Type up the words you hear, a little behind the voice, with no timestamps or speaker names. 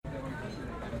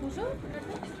Bonjour.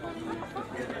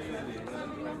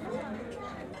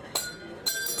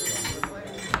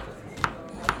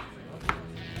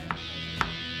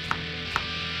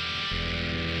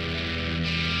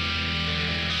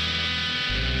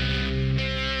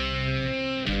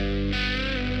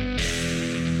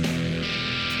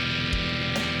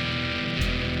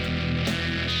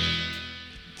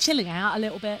 Chilling out a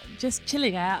little bit, just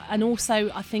chilling out, and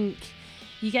also I think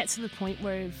you get to the point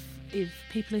where if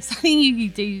people are saying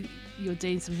you're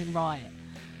doing something right.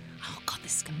 Oh God,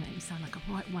 this is going to make me sound like a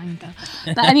right wanker.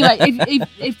 But anyway,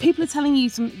 if people are telling you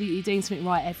that you're doing something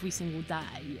right every single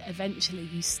day, eventually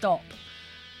you stop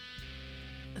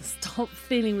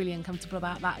feeling really uncomfortable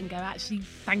about that and go, actually,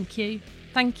 thank you,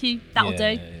 that'll do.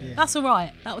 Yeah. That's all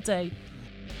right, that'll do.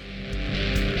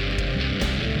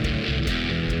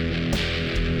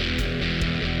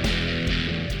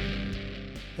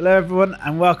 Hello everyone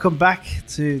and welcome back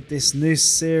to this new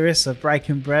series of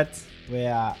Breaking Bread. We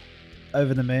are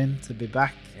over the moon to be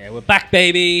back. Yeah, we're back,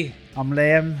 baby. I'm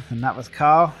Liam and that was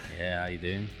Carl. Yeah, how you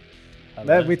doing?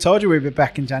 Hello. We told you we'd be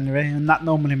back in January and that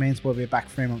normally means we'll be back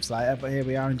 3 months later, but here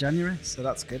we are in January, so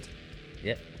that's good.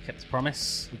 Yep, kept the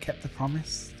promise. We kept the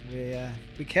promise.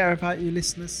 We care about you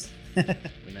listeners. We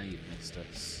know you've missed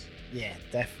us. Yeah,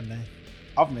 definitely.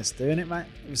 I've missed doing it, mate.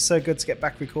 It was so good to get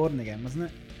back recording again, wasn't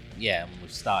it? Yeah, and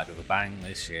we've started with a bang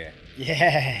this year.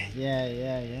 Yeah.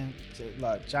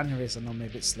 Like January's are normally a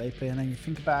bit sleepy, and then you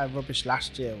think about how rubbish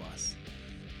last year was.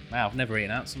 Wow, I've never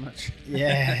eaten out so much.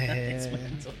 Yeah.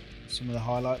 Some of the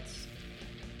highlights.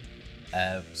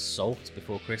 Salt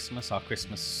before Christmas. Our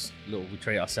Christmas we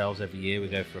treat ourselves every year. We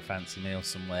go for a fancy meal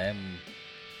somewhere. And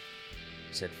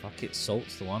we said, "Fuck it,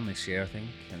 salt's the one this year, I think."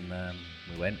 And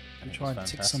we went. And try and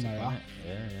tick somewhere out.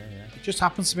 Yeah. It just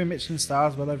happens to be Michelin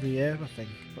stars well every year, I think.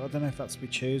 But I don't know if that's we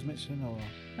choose Michelin or.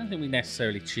 I don't think we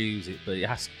necessarily choose it, but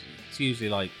it's usually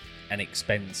like an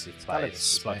expensive place.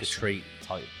 It's like a treat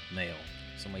type meal,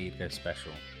 somewhere you'd go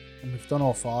special. And we've done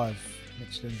all 5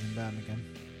 Michelins in Birmingham.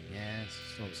 Yeah,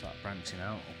 it's looks like branching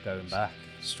out or going back.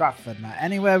 Stratford, mate.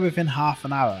 Anywhere within half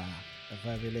an hour of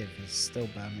where we live is still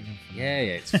Birmingham. Yeah,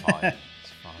 it's fine.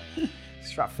 It's fine.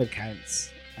 Stratford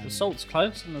counts. The Salt's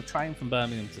close, and the train from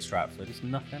Birmingham to Stratford is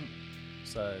nothing.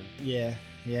 So yeah.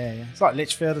 It's like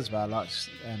Lichfield as well. Like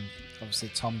obviously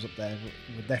Tom's up there.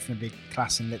 We'll definitely be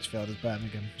classing Lichfield as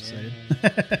Birmingham soon.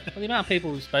 Well, the amount of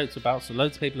people we spoke to about, so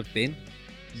loads of people have been.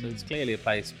 So it's clearly a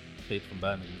place people from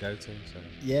Birmingham go to. So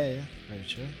yeah, very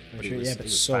true. It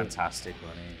was fantastic,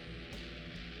 wasn't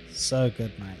it? So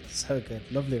good, mate. So good.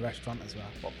 Lovely restaurant as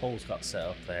well. What Paul's got set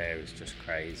up there is just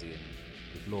crazy, and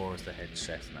with Laura's the head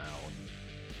chef now, and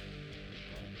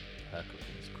her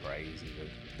cooking is crazy good.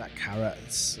 That carrot,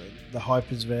 the hype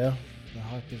is real.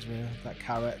 That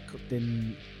carrot cooked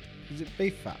in, is it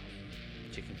beef fat?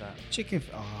 Chicken fat.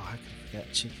 Oh, I can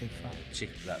forget chicken fat.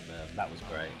 Chicken that was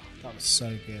great. That was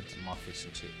so good. My fish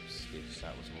and chips dish,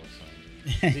 that was awesome.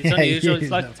 It's unusual. It's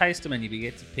like a taster menu, but you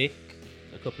get to pick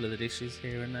a couple of the dishes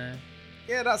here and there.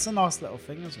 Yeah, that's a nice little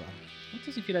thing as well.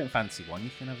 Because if you don't fancy one,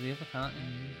 you can have the other, can't you?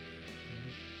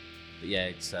 But yeah,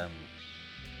 it's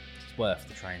worth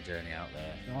the train journey out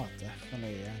there. Oh,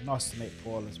 definitely, yeah. Nice to meet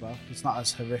Paul as well. It's not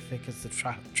as horrific as the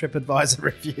TripAdvisor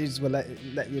reviews will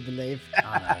let you believe.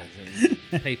 I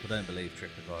know. People don't believe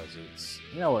TripAdvisor. It's,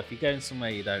 you know what, if you're going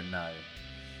somewhere you don't know,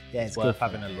 yeah, it's worth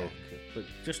having a look. But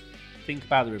just think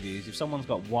about the reviews. If someone's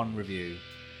got one review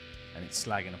and it's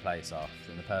slagging a place off,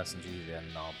 then the person's usually a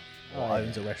knob or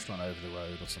owns a restaurant over the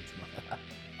road or something like that.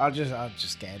 I'll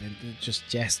just get it and just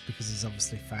jest because he's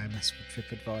obviously famous for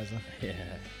TripAdvisor.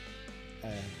 Yeah.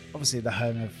 Obviously the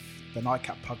home of the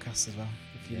Nightcap podcast as well.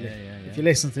 If you Yeah.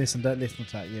 listen to this and don't listen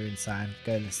to that, you're insane.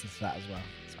 Go listen to that as well.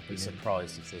 I'd be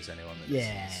surprised if there's anyone that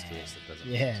listens to this that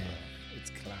doesn't. Yeah,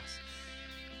 it's class.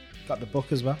 Got the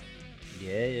book as well.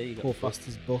 Yeah, you got Paul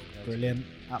Foster's book. Brilliant.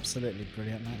 Absolutely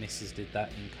brilliant, mate. Mrs. did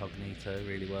that incognito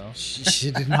really well. She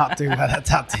did not do well at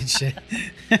that, did she?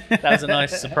 That was a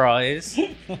nice surprise.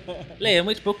 Liam,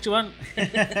 which book do you want?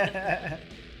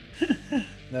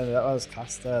 No, that was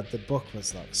class. The book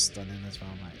was like stunning as well,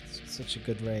 mate. It's such a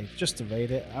good read. Just to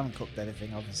read it. I haven't cooked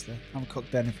anything, obviously. I haven't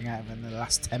cooked anything out of it in the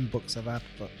last 10 books I've had.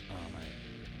 But oh,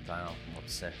 mate. I'm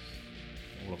obsessed.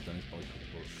 All I've done is buy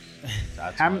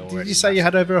cookbooks. Did you say you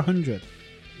had over 100?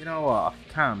 You know what? I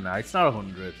can't now. It's not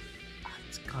 100.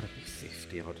 It's got to be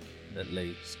 50 odd at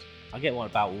least. I get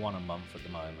about one a month at the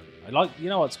moment. I like, you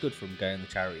know what's good from going to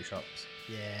the charity shops?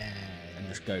 Yeah. And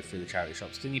just go through the charity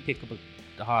shops. Then you pick up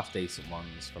the half decent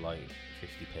ones for like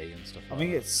 50p and stuff like that. I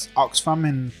think it's Oxfam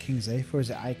in King's Heath, or is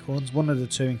it Acorns? One of the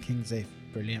two in King's Heath.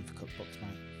 Brilliant for cookbooks,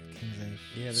 mate. King's Heath.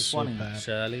 Yeah, there's one in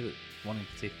Shirley one in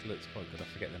particular that's quite good. I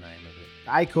forget the name of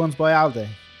it. Acorns by Aldi.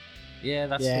 Yeah,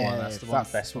 that's the one. That's the one.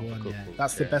 Best one for cookbooks.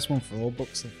 That's the best one for all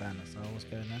books, in fairness. I always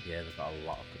go in there. Yeah, they've got a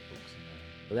lot of good books in there.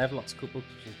 But they have lots of cookbooks,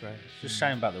 which is great. It's just a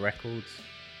shame about the records.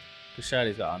 Because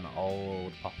Shirley's got an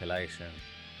old population.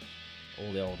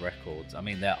 All the old records. I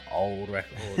mean, they're old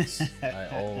records.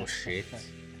 Like, old shit.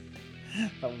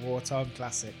 Like wartime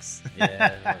classics.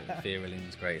 Yeah, like Vera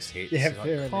Lynn's greatest hits. Yeah, Like,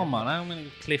 Vera come Lynn. on, how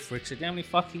many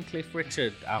fucking Cliff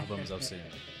Richard albums I've seen?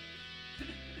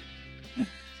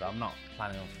 So I'm not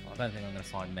planning on. I don't think I'm going to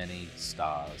find many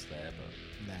stars there,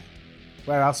 but No.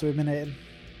 Where else have we been eating?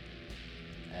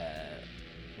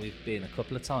 we've been a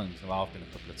couple of times. Well, I've been a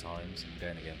couple of times. I'm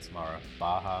going again tomorrow.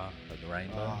 Baja at the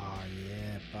Rainbow. Oh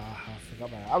yeah, Baja. I forgot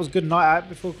about that. That was a good night out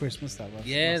before Christmas. That was.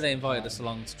 Yeah, Nice they and invited quiet. us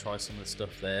along to try some of the stuff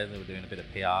there. They were doing a bit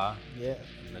of PR. Yeah.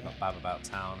 And they got Bab About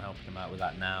Town helping them out with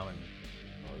that now, and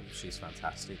she's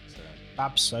fantastic. So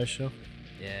Bab's social.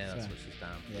 yeah, that's So, what she's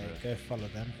down for. Yeah, go follow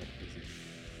them. Get busy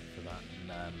for that.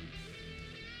 And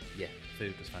yeah,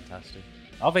 food was fantastic.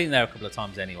 I've eaten there a couple of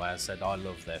times anyway. I said I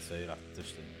love their food. I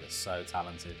just think they're so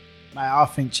talented. Mate, I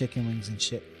think chicken wings and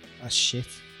shit are shit.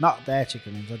 Not their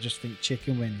chicken wings. I just think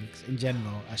chicken wings in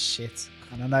general are shit.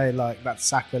 And I know like that's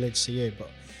sacrilege to you, but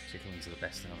Chicken wings are the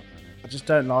best thing I've ever done. I just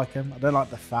don't like them. I don't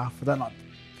like the faff. I don't like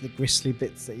the gristly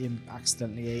bits that you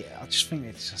accidentally eat. I just think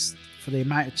it's just for the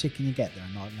amount of chicken you get there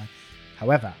a nightmare.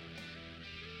 However,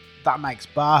 that makes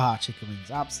Baja chicken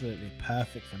wings absolutely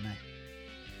perfect for me.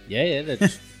 Yeah, they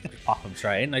just pop them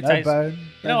straight in. They No taste. bone.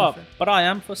 You know what? But I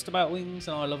am fussed about wings,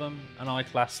 and I love them, and I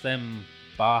class them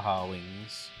Baja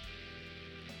wings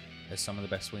as some of the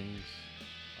best wings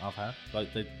I've had. Like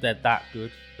they're that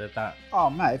good. They're that. Oh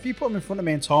mate, if you put them in front of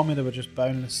me and told me they were just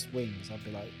boneless wings, I'd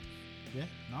be like, yeah,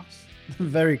 nice,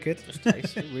 very good. Just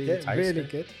tasty, really yeah, tasty. really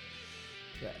good.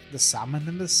 Yeah, the salmon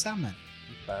and the salmon.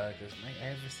 Burgers, mate.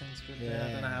 Everything's good there. I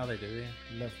Yeah. don't know how they do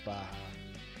it. Love Baja.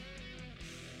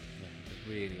 Yeah,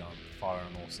 they're really on fire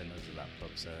on all cylinders at that pub.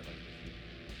 So like,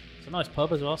 it's a nice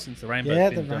pub as well. Since the Rainbow's Yeah,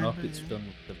 been the done up, Rainbow, it's yeah. done.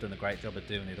 They've done a great job of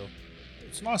doing it up.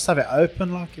 It's nice to have it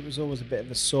open. Like it was always a bit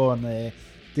of a sore on the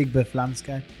Digbeth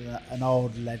landscape. An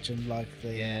old legend like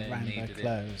the Yeah, it Rainbow needed it.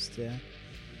 closed. Yeah.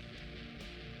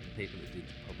 The people that did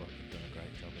the pub up have done a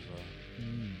great job as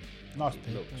well. Nice It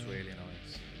people. looks really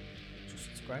nice. Just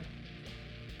it's great.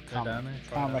 Go Can't, down there.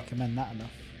 Try can't it out. recommend that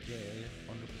enough. Yeah,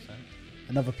 100%.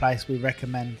 Another place we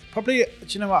recommend. Probably, do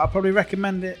you know what? I probably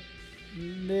recommend it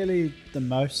nearly the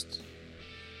most,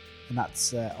 and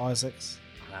that's Isaac's.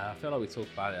 I feel like we talk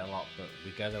about it a lot, but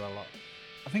we go there a lot.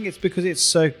 I think it's because it's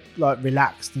so like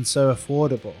relaxed and so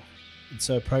affordable and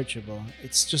so approachable.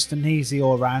 It's just an easy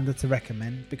all-rounder to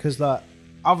recommend because, like,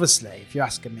 obviously, if you're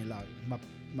asking me like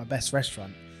my best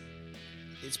restaurant,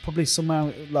 it's probably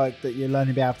somewhere like that you'll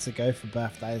only be able to go for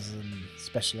birthdays and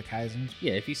special occasions.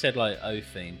 Yeah, if you said like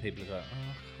Ophine, people would go, oh,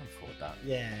 I can't afford that.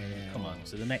 Yeah, yeah. Come on.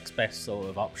 So the next best sort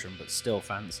of option, but still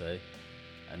fancy,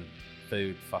 and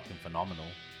food fucking phenomenal,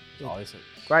 is Yeah. Isaac's.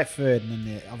 Great food, and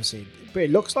then obviously, but it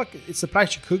looks like it's a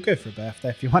place you could go for a birthday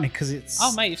if you want it because it's.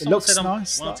 Oh mate, if it someone looks said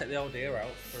nice. I want like- to take the old deer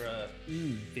out for a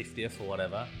 50th or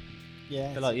whatever,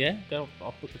 yeah, they're like, yeah, go.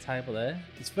 I'll put the table there.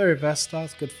 it's very versatile.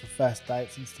 It's good for first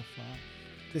dates and stuff like that.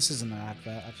 This isn't an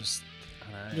advert. I'm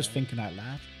just thinking out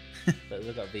loud. But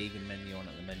they've got a vegan menu on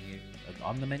the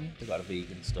menu. They've got a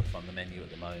vegan stuff on the menu at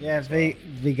the moment. Yeah, as well.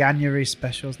 veganuary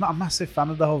specials. Not a massive fan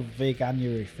of the whole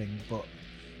veganuary thing, but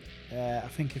I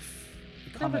think if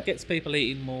you Whatever kind of, gets people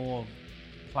eating more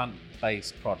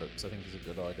plant-based products, I think is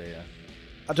a good idea.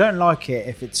 I don't like it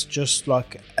if it's just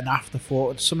like an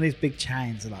afterthought. Some of these big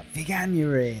chains are like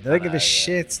veganuary. They don't give know, a yeah.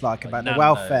 shit like about the Nando's,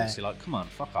 welfare, You're like, come on,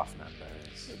 fuck off,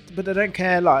 Nando's. but they don't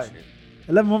care. Like Shit.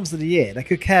 11 months of the year, they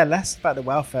could care less about the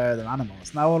welfare of their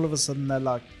animals. Now all of a sudden they're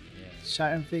like Yeah.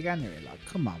 shouting veganuary. Like,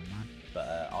 come on, man.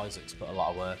 But Isaac's put a lot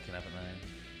of work in, haven't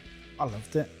they? I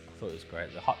loved it. I thought it was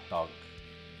great. The hot dog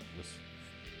was,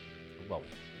 well,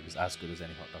 it was as good as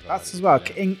any hot dog. I've That's had. as well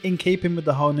Yeah. in keeping with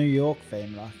the whole New York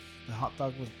theme. Like the hot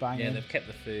dog was banging. Yeah, they've kept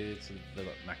the food. So they've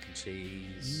got mac and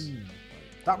cheese.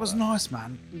 Like, That was all nice,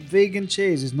 man. Vegan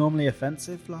cheese is normally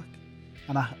offensive, like,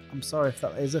 and I'm sorry if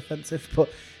that is offensive, but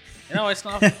You know, it's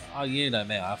not. Oh, you know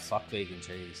me. I fuck vegan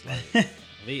cheese.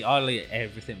 Like, I'll eat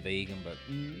everything vegan, but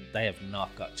they have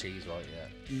not got cheese right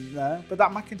yet. no. But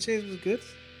that mac and cheese was good,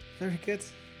 very good.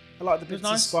 I like the It was bits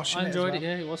of nice. squash in I it as enjoyed well. it.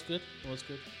 Yeah, it was good. It was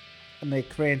good. And the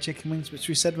Korean chicken wings, which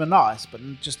we said were nice, but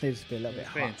just needed to be a little The bit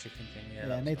Korean hot. chicken thing. Yeah, Yeah,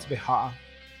 that it was needs to be nice. hotter.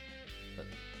 But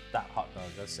that hot dog,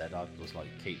 as I said, I was like,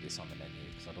 keep this on the menu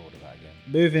because I'd order that again.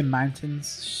 Moving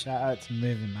Mountains. Shout out to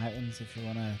Moving Mountains if you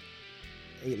want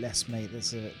to eat less meat,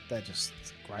 they're just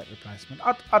a great replacement.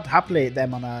 I'd happily eat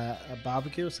them on a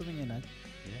barbecue or something, you know.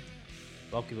 Yeah.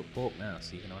 Well, I'll give up pork now,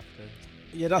 so you're gonna have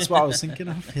to. Yeah, that's what I was thinking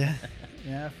of. Yeah,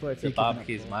 yeah. I thought if The you're giving up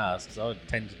barbecue's pork- my house because I would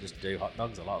tend to just do hot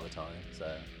dogs a lot of the time.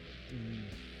 So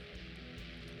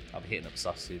I'll be hitting up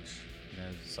sausage,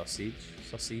 sausage.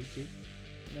 You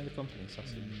know the company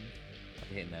sausage. I'll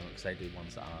be hitting them because they do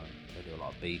ones that aren't. They do a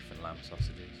lot of beef and lamb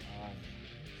sausages.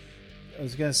 I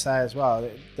was going to say as well,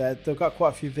 they've got quite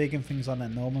a few vegan things on their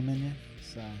normal menu.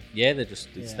 So Yeah, it's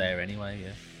Yeah. there anyway.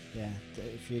 Yeah. yeah,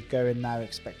 if you go in now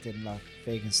expecting like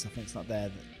vegan stuff, and it's not there.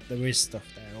 There is stuff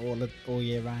there all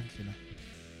year round, you know.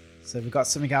 So we've got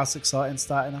something else exciting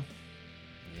starting up.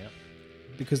 Yep.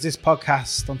 Because this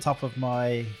podcast, on top of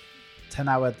my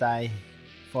 10-hour day,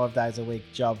 5 days a week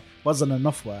job, wasn't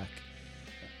enough work.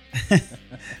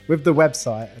 With the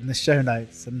website and the show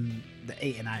notes and the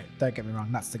eating out, don't get me wrong,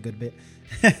 that's the good bit.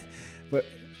 But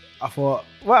I thought,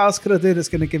 what else could I do that's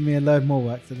going to give me a load more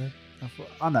work to do? I thought,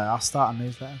 I know, I'll start a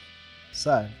newsletter.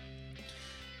 So,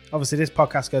 obviously this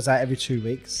podcast goes out every 2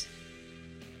 weeks.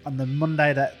 On the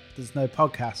Monday that there's no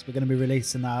podcast, we're going to be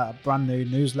releasing a brand new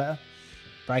newsletter,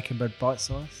 Breaking Bread Bite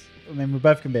Size. I mean, we're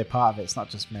both going to be a part of it. It's not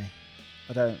just me.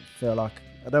 I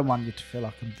don't want you to feel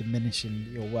like I'm diminishing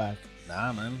your work.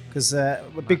 Nah, man. Because a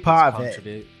big part of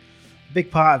Contribute.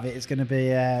 it is going to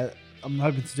be, I'm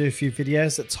hoping to do a few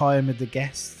videos that tie in with the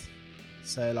guests.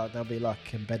 So like they'll be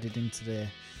like embedded into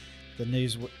the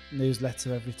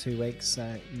newsletter every 2 weeks.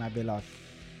 So maybe like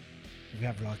if you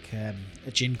have like a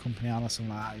gin company on or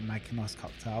something like that, you make a nice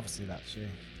cocktail. Obviously that's you.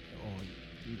 Or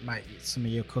you make some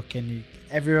of your cooking.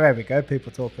 Everywhere we go,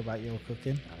 people talk about your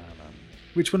cooking. I don't know, man.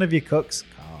 Which one of you cooks?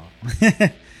 Carl.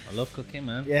 I love cooking,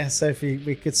 man. Yeah, so if we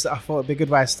could, I thought it'd be a good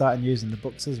way of starting using the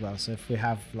books as well. So if we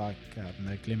have like, I don't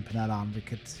know, Glimpenell on, we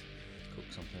could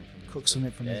Cook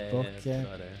something from his book. that's a Yeah,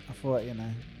 good idea. I thought, you know.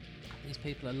 These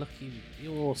people are lucky.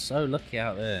 You're all so lucky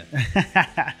out there.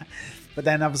 But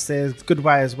then obviously it's a good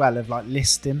way as well of like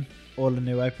listing all the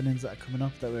new openings that are coming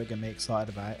up that we're going to be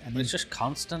excited about. And But it's just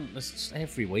constant. There's just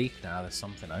every week now. There's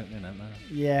something opening, isn't there?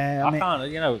 yeah, I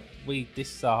can't.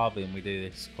 This is our hobby, and we do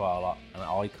this quite a lot, and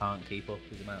I can't keep up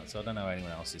with the amount. So I don't know how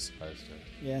anyone else is supposed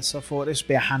to. yeah. So I thought this would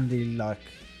be a handy like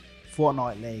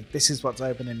fortnightly. This is what's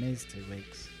opening these 2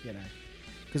 weeks, you know.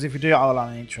 Because if we do it all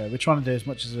on an intro, we're trying to do as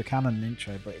much as we can on an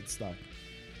intro, but it's like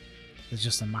there's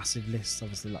just a massive list,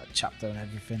 obviously like chapter and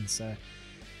everything. So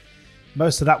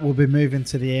most of that will be moving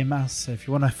to the emails. So if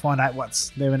you want to find out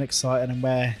what's new and exciting and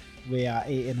where we are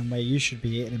eating and where you should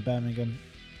be eating in Birmingham,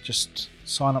 just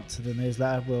sign up to the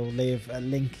newsletter. We'll leave a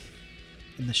link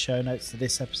in the show notes to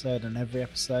this episode and every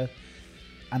episode,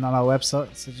 and on our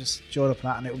website. So just join up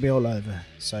on that, and it will be all over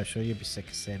social. You'll be sick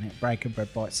of seeing it. Breaking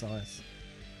Bread Bite Size.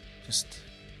 Just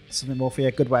something more for you.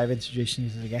 A good way of introducing you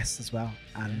to the guests as well,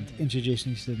 and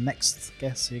introducing you to the next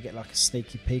guest, so you get like a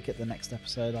sneaky peek at the next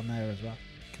episode on there as well.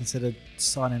 Consider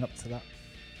signing up to that.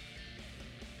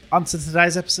 On to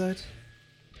today's episode.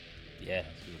 Yeah,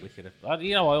 this was a wicked episode.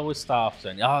 I always start off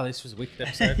saying, this was a wicked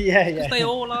episode. Yeah. Because they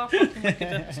all are fucking wicked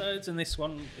episodes, and this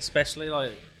one especially,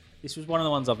 like, this was one of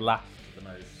the ones I've laughed the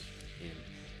most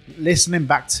in. Listening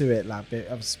back to it, like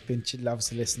I've been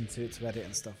obviously listening to it to edit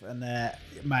and stuff, and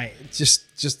mate,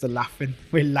 just the laughing.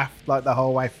 We laughed like the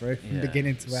whole way through, from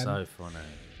beginning to end. So funny.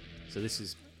 So this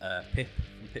is Pip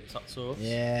from Pip's Hot Sauce.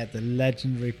 Yeah, the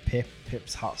legendary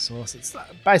Pip's Hot Sauce. It's like,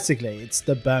 basically it's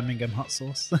the Birmingham hot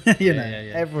sauce. you know,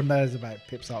 everyone knows about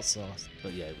Pip's Hot Sauce.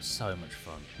 But yeah, it was so much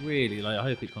fun. Really, like, I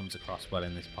hope it comes across well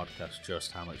in this podcast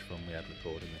just how much fun we had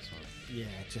recording this one. Yeah,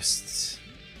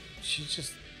 she's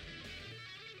just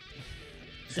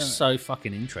so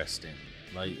fucking interesting.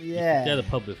 Like, you Yeah. could go to the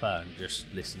pub with her and just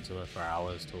listen to her for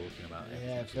hours talking about it.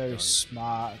 yeah, very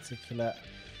smart, articulate,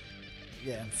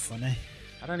 yeah, and funny.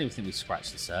 I don't even think we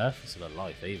scratched the surface of her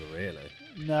life either, really.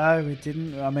 No, we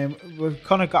didn't. I mean, we've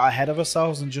kind of got ahead of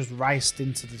ourselves and just raced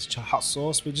into this hot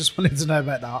sauce. We just wanted to know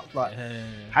about that. Like,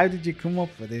 how did you come up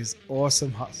with this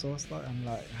awesome hot sauce? Like, I'm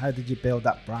like, how did you build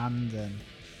that brand? And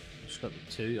Just got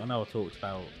the two. I know I talked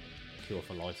about Cure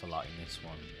for Life a lot in this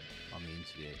one on the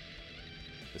interview.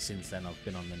 But since then, I've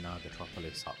been on the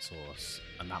Nagatropolis hot sauce,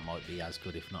 and that might be as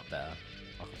good, if not better.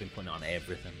 Like, I've been putting it on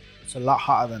everything. it's a lot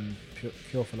hotter than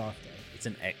Cure for Life, though. It's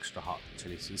an extra hot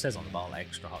chili sauce. It says on the bottle,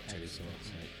 extra hot chili sauce.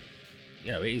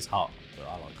 It is hot, but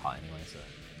I like hot anyway, so.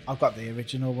 I've got the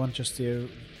original one, just the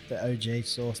OG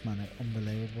sauce, man. It's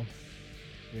unbelievable.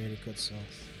 Really good sauce.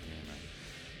 Yeah, man.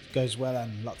 Goes well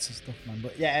and lots of stuff, man.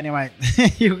 But yeah, anyway,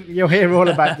 you'll hear all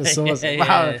about the sauce.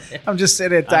 Wow, I'm just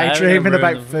sitting here daydreaming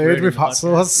about food with hot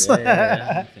sauce.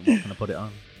 Yeah. I think we're going to put it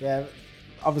on. Yeah,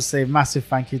 obviously, massive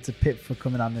thank you to Pip for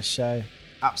coming on the show.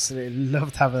 Absolutely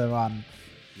loved having her on.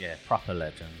 Yeah, proper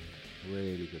legend.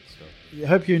 Really good stuff. I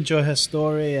hope you enjoy her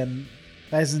story, and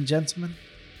ladies and gentlemen,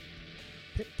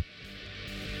 Pip.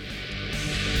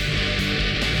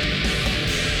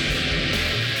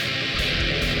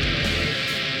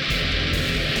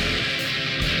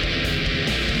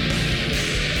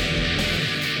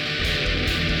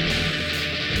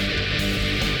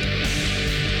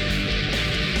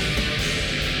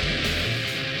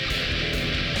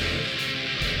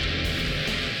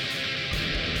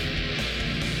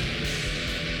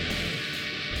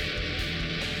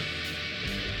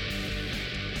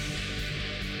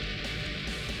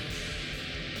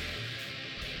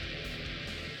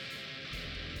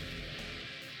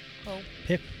 Cool.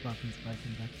 Pip, welcome to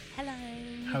Breaking Bad.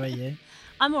 Hello. How are you?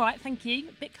 I'm all right, thank you.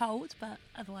 A bit cold, but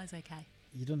otherwise okay.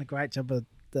 You've done a great job of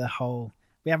the whole...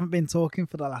 We haven't been talking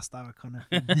for the last hour, Connor.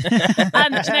 Do you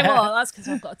know what? That's because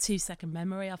I've got a 2-second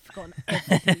memory. I've forgotten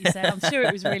everything you said. I'm sure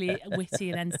it was really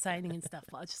witty and entertaining and stuff,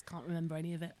 but I just can't remember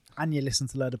any of it. And you listen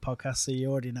to a load of podcasts, so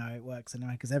you already know how it works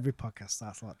anyway, because every podcast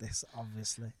starts like this,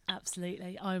 obviously.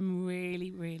 Absolutely. I'm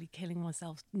really, really killing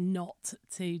myself not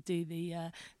to do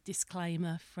the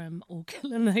disclaimer from All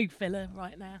Killer No Filler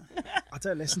right now. I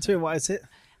don't listen to it. What is it?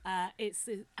 It's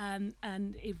and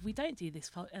if we don't do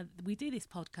this, we do this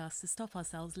podcast to stop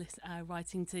ourselves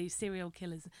writing to serial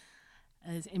killers.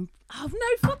 Oh no!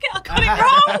 Fuck it! I got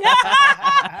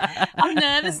it wrong. I'm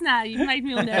nervous now. You've made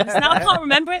me all nervous. Now I can't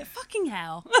remember it. Fucking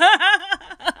hell!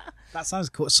 That sounds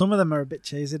cool. Some of them are a bit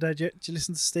cheesy, though. Do you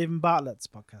listen to Stephen Bartlett's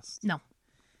podcast? No.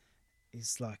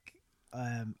 He's like,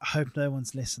 I hope no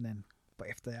one's listening, but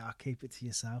if they are, keep it to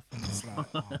yourself. And it's like,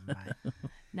 oh mate.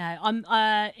 No,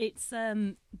 it's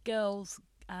girls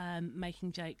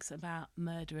making jokes about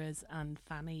murderers and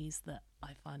fannies that I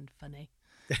find funny.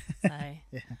 So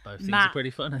Yeah. Both things Matt are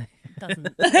pretty funny.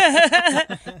 doesn't.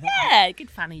 Yeah,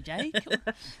 good fanny joke.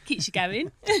 Keeps you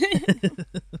going.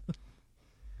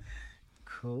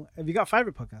 Cool. Have you got a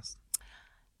favourite podcast?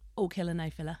 All Killer No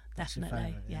Filler, That's your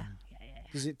definitely. favourite, Yeah.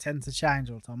 Does it tend to change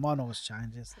all the time? Mine always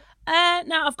changes.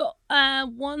 Now I've got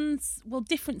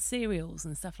different serials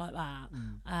and stuff like that.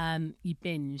 You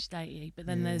binge, don't you? But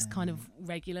then there's kind of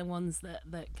regular ones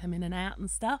that come in and out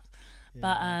and stuff.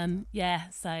 But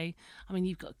so I mean,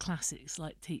 you've got classics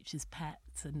like Teacher's Pet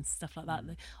and stuff like that.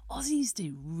 The Aussies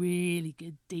do really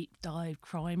good deep dive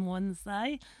crime ones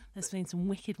though. There's been some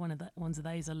wicked ones of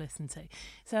those I listen to.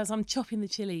 So as I'm chopping the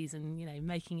chilies and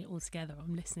making it all together,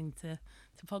 I'm listening to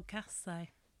podcasts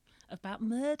about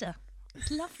murder. It's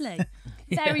lovely.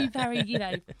 Very,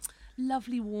 very,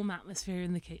 lovely warm atmosphere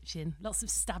in the kitchen. Lots of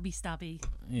stabby.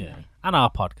 Yeah. And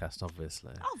our podcast,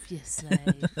 obviously. Obviously.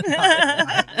 You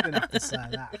don't have to say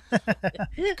that.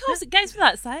 Of course, it goes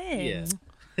without saying.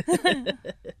 Yeah.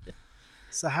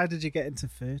 So how did you get into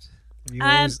food? Have you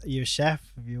always, are you a chef?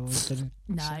 Have you always been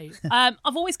a No. chef?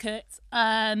 I've always cooked.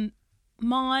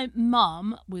 My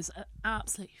mum was an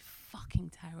absolutely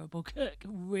fucking terrible cook.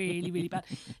 Really, really bad.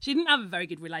 She didn't have a very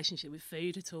good relationship with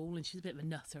food at all, and she's a bit of a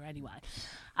nutter anyway.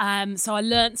 So I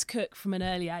learnt to cook from an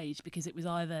early age because it was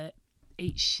either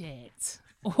eat shit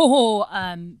or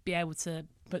be able to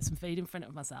put some food in front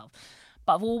of myself.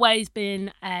 But I've always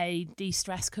been a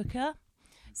de-stress cooker.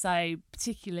 So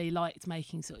particularly liked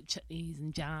making sort of chutneys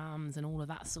and jams and all of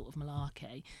that sort of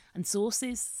malarkey and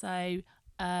sauces. So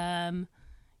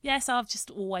so I've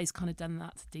just always kind of done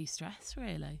that to de-stress,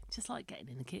 really. Just like getting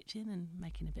in the kitchen and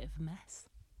making a bit of a mess.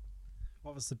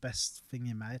 What was the best thing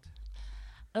you made?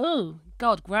 Oh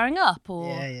God, growing up or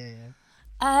Yeah.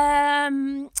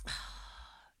 do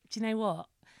you know what?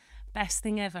 Best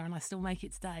thing ever, and I still make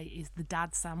it today, is the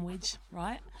dad sandwich,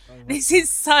 right? This is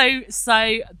so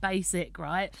basic,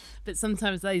 right? But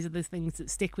sometimes those are the things that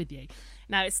stick with you.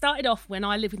 Now, it started off when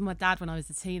I lived with my dad when I was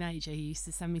a teenager. He used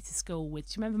to send me to school with,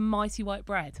 do you remember Mighty White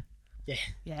bread? Yeah.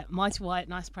 Yeah, Mighty White,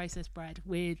 nice processed bread.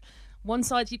 With one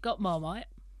side you've got Marmite,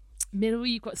 middle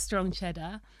you've got strong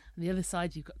cheddar, and the other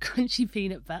side you've got crunchy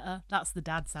peanut butter. That's the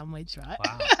dad sandwich, right?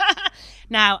 Wow.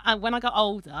 Now, when I got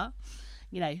older,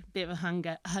 bit of a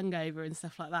hungover and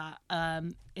stuff like that.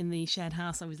 In the shared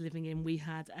house I was living in, we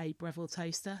had a Breville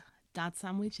toaster, dad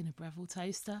sandwich in a Breville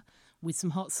toaster with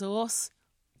some hot sauce.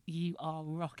 You are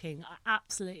rocking. I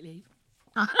absolutely...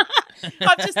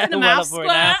 I've just done a mouth squirt.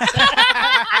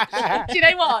 Do you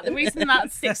know what? The reason that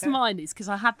sticks to mind is because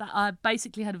I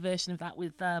basically had a version of that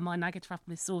with my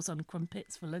Nagatrapolis sauce on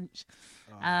crumpets for lunch.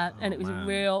 And it was a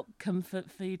real comfort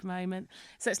food moment.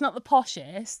 So it's not the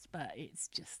poshest, but it's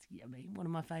just yummy. One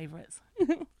of my favourites. Do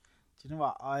you know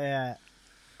what? I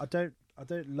don't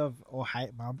love or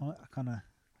hate Marmite. I kind of...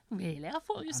 Really? I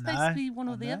thought it was supposed to be one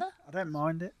or the other. I don't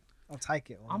mind it. I'll take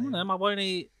it. I'm one of them. I won't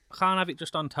eat. I can't have it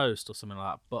just on toast or something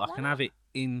like that, but I can have it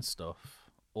in stuff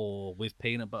or with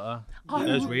peanut butter. Oh, It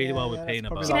goes really yeah, well yeah, with that's peanut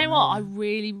probably butter. Do you know like what? me. I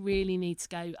really, really need to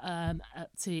go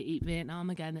to eat Vietnam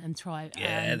again and try.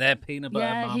 Yeah, their peanut butter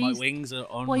yeah, Marmite he's- wings are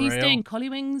unreal. Well, he's doing collie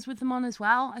wings with them on as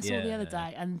well. I saw the other Yeah.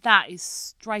 day, and that is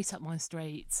straight up my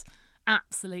street.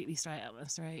 Absolutely straight up my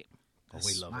street. Oh,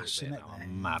 we love it. Smashing it, Vietnam. mate.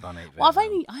 I'm mad on it. Well,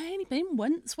 Vietnam. I only been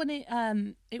once when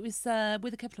it was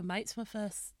with a couple of mates. My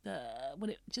first when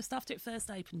it just after it first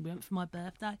opened, we went for my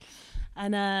birthday,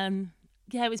 and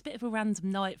yeah, it was a bit of a random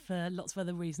night for lots of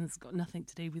other reasons. Got nothing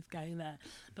to do with going there,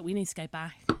 but we need to go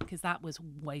back because that was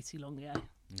way too long ago.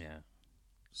 Yeah.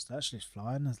 Sturchley's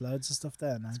flying. There's loads of stuff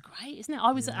there now. Great, isn't it?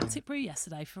 I was at Attic Brew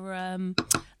yesterday for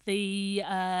they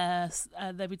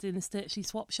were doing the Sturchley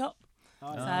swap shop. So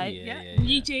yeah.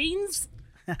 new jeans.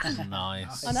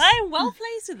 Nice. I know, I'm well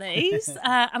pleased with these.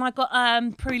 And I got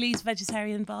Prulee's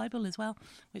Vegetarian Bible as well,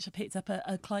 which I picked up at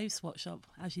a clothes swap shop,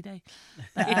 as you do.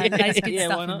 But loads of good Yeah,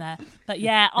 stuff why in not? there. But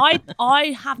yeah,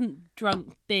 I haven't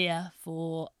drunk beer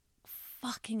for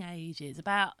fucking ages.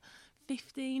 About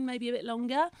 15, maybe a bit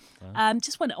longer.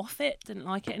 Just went off it, didn't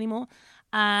like it anymore.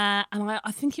 And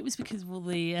I think it was because of all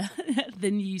the the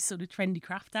new sort of trendy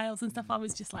craft ales and stuff. I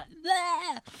was just like,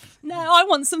 "Bleh. No, I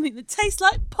want something that tastes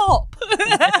like pop."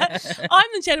 I'm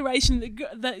the generation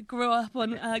that grew up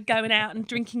on going out and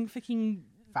drinking fucking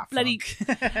Fat bloody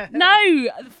Frog. no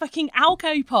fucking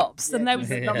Alco pops, and there was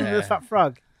Not the Fat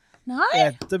Frog. no, Yeah, I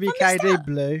missed WKD that.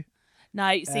 Blue,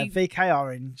 No, see, VK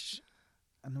Orange,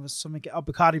 and there was something. Oh,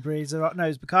 Bacardi Breezer. No, it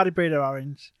was Bacardi Breeder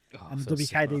Orange and I feel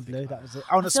sick when I WKD think Blue. about That it. was it.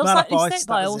 Oh, and I a feel Smirnoff slightly Ice. sick,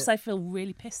 but I That was also it. feel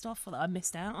really pissed off that I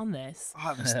missed out on this.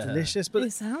 Oh, it was delicious. But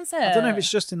It sounds it. I don't know if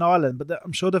it's just in Ireland, but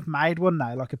I'm sure they've made one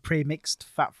now, like a pre-mixed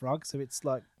Fat Frog. So it's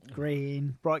like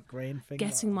green, bright green thing.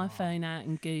 Getting my like, phone out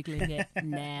and googling it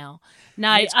now.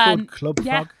 No, It's called Club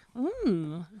yeah.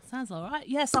 Frog. Sounds all right.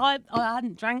 Yes, I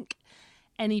hadn't drank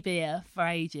any beer for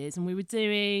ages, and we were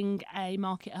doing a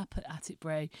market up at Attic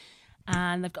Brew,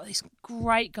 and they've got this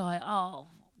great guy. Oh,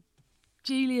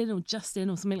 Julian or Justin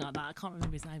or something like that. I can't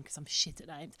remember his name because I'm shit at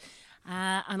names.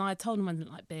 And I told him I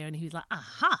didn't like beer, and he was like,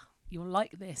 "Aha, you'll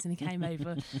like this." And he came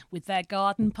over with their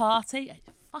garden party. It's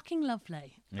fucking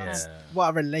lovely. Yeah. What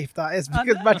a relief that is.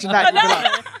 Because imagine that. You'd be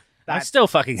like, I still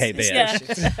fucking hate beer.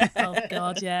 Yeah. Oh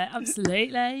God, yeah,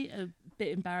 absolutely. A bit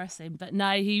embarrassing, but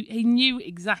no, he knew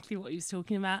exactly what he was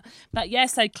talking about. But yeah,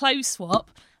 so clothes swap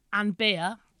and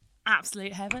beer,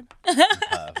 absolute heaven.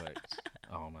 Perfect.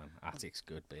 Oh man, Attic's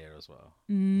good beer as well.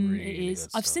 It Really is.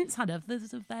 good I've stuff. since had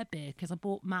others of their beer because I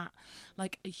bought Matt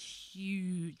like a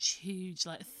huge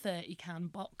like 30-can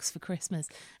box for Christmas.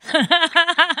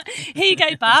 Here you go,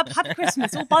 Bab. Happy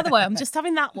Christmas. Oh, by the way, I'm just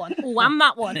having that one. Oh, and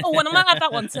that one. Oh, and I might have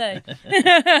that one too.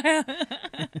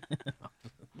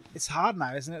 it's hard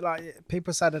now, isn't it? Like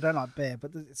people say they don't like beer,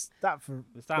 but it's that for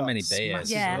There's that like, many beers.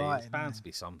 smashes Yeah. right It's in bound there. to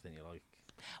be something you like.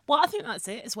 Well, I think that's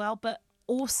it as well. But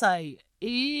also,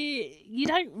 you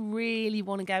don't really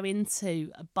want to go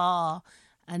into a bar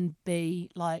and be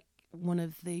like one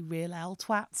of the real ale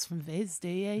twats from Viz, do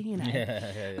you? You know,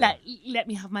 let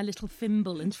me have my little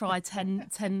thimble and try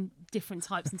 10 different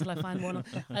types until I find one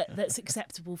that's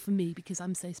acceptable for me because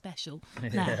I'm so special.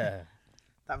 No.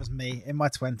 That was me in my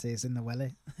 20s in the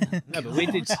welly. No, but we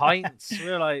did pints. We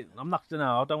were like, I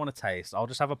don't want to taste. I'll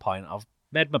just have a pint. I've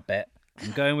made my bet.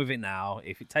 I'm going with it now.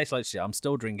 If it tastes like shit, I'm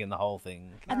still drinking the whole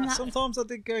thing. And that- Sometimes I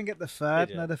did go and get the third,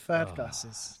 Did you? the third Oh,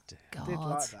 glasses. God. I did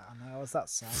like that. I know I was that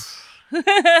sad.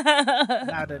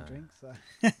 Now I don't drink, so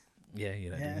Yeah, you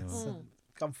know. yeah, do it's you?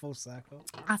 gone full circle.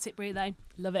 Attic Brew though,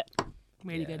 love it,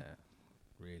 really good.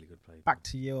 Really good play. Back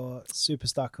to your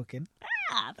superstar cooking.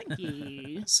 Ah, thank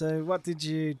you. So, what did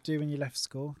you do when you left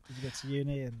school? Did you go to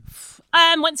uni?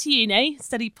 And Went to uni,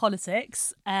 studied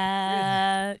politics.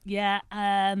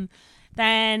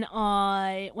 Then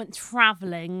I went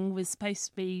travelling. Was supposed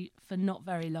to be for not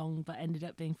very long, but ended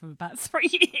up being for about 3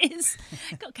 years.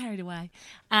 Got carried away.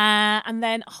 And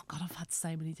then, oh God, I've had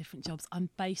so many different jobs. I'm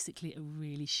basically a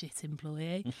really shit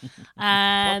employee.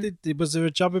 was there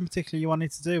a job in particular you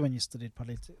wanted to do when you studied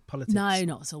politics? No,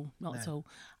 not at all. Not at all.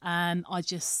 I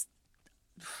just.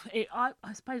 I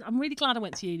suppose I'm really glad I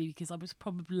went to uni because I was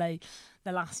probably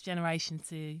the last generation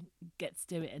to get to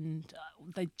do it, and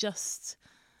they just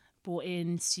brought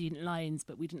in student loans,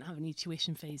 but we didn't have any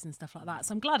tuition fees and stuff like that.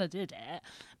 So I'm glad I did it,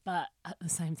 but at the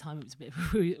same time, it was a bit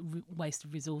of a waste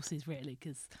of resources, really,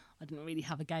 because I didn't really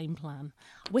have a game plan.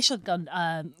 I wish I'd gone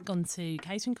to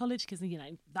catering college because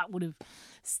that would have,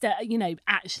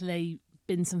 actually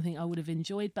been something I would have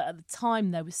enjoyed, but at the time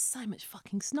there was so much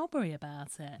fucking snobbery about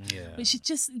it, Yeah. which is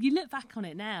just, you look back on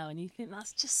it now and you think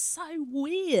that's just so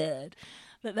weird.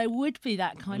 that there would be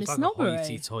that kind It of was like snobbery. a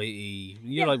hoity-toity.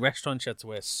 You know, like restaurants, you had to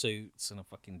wear suits and a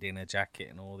fucking dinner jacket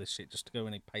and all this shit just to go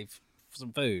in and pay for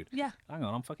some food. Yeah. Hang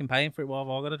on, I'm fucking paying for it. Why have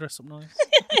I got to dress up nice?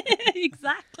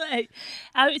 Exactly.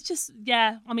 It's just,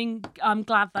 yeah, I mean, I'm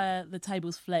glad the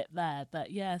tables flipped there,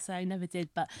 but yeah, so I never did.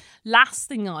 But last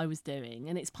thing I was doing,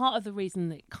 and it's part of the reason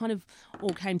that kind of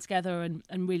all came together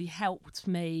and really helped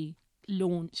me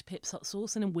launch Pip's Hot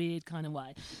Sauce in a weird kind of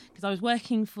way, because I was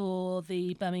working for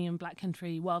the Birmingham Black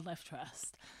Country Wildlife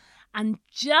Trust, and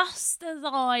just as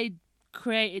I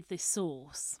created this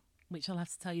sauce, which I'll have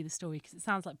to tell you the story because it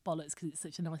sounds like bollocks because it's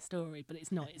such a nice story, but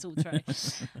it's not. It's all true.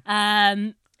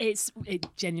 It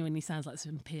genuinely sounds like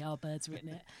some PR birds written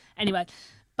it. Anyway,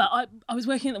 but I was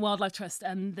working at the Wildlife Trust,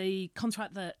 and the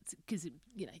contract that, because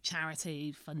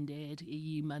charity funded,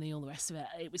 EU money, all the rest of it,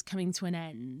 it was coming to an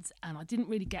end, and I didn't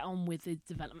really get on with the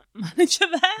development manager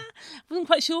there. I wasn't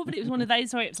quite sure, but it was one of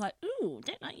those where it was like, ooh,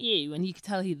 don't like you, and you could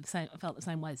tell he felt the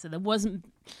same way. So there wasn't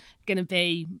going to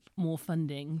be more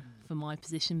funding for my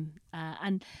position,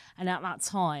 and at that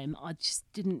time I just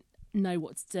didn't know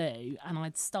what to do, and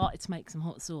I'd started to make some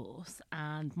hot sauce,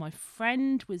 and my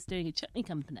friend was doing a chutney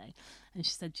company, and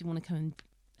she said, do you want to come and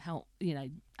help,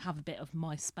 have a bit of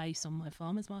my space on my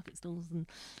farmers market stalls? And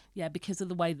yeah, because of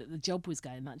the way that the job was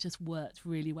going, that just worked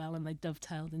really well, and they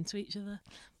dovetailed into each other.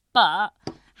 But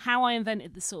how I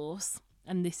invented the sauce,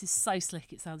 and this is so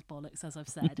slick it sounds bollocks, as I've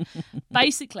said.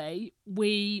 Basically,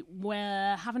 we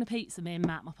were having a pizza, me and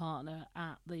Matt, my partner,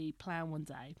 at the Plough one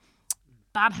day.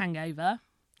 Bad hangover,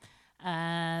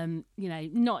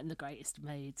 not in the greatest of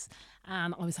moods,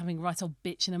 and I was having a right old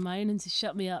bitch and a moan, and to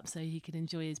shut me up so he could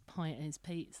enjoy his pint and his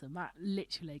pizza. That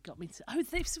literally got me to,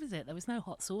 this was it, there was no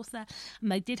hot sauce there,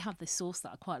 and they did have this sauce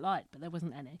that I quite liked, but there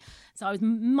wasn't any, so I was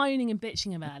moaning and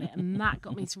bitching about it, and Matt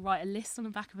got me to write a list on the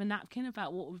back of a napkin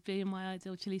about what would be in my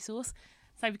ideal chilli sauce.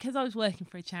 So because I was working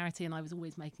for a charity and I was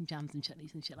always making jams and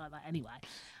chutneys and shit like that anyway,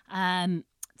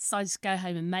 decided to go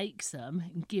home and make some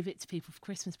and give it to people for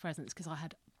Christmas presents, because I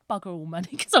had bugger all money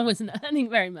because I wasn't earning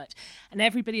very much, and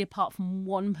everybody apart from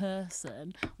one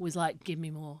person was like, give me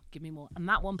more, and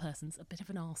that one person's a bit of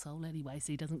an arsehole anyway,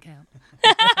 so he doesn't count.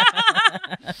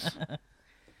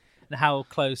 And how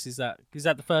close is that? Is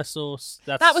that the first sauce?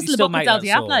 That was Le Bocca del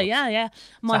Diablo, yeah.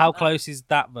 So how close is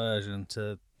that version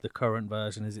to the current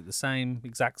version? Is it the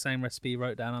exact same recipe you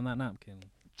wrote down on that napkin?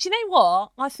 Do you know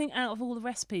what? I think out of all the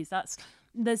recipes,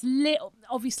 there's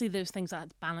obviously there's things that had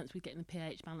to balance with getting the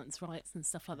pH balance right and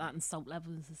stuff like that, and salt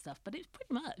levels and stuff, but it's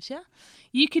pretty much, yeah.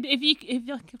 You could, if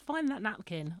I could find that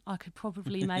napkin, I could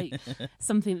probably make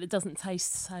something that doesn't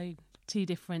taste too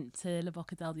different to Le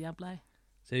Bocca del Diablo.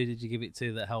 So who did you give it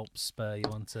to that helped spur you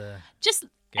on to just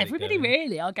everybody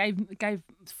really? I gave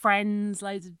friends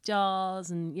loads of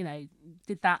jars, and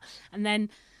did that. And then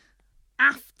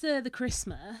after the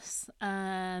Christmas,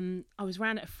 I was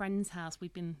round at a friend's house.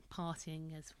 We'd been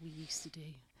partying as we used to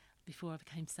do before I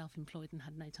became self-employed and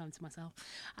had no time to myself.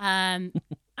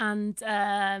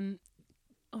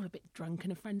 I was a bit drunk,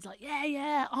 and a friend's like,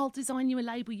 yeah, I'll design you a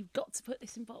label. You've got to put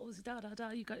this in bottles, da-da-da,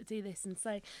 you've got to do this. And so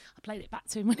I played it back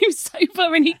to him when he was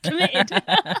sober and he committed.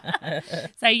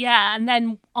 So, yeah, and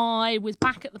then I was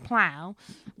back at the Plough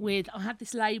I had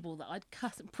this label that I'd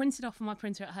printed off on my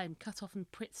printer at home, cut off and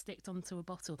sticked onto a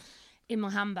bottle in my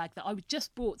handbag that I was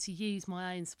just brought to use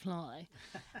my own supply.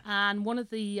 And one of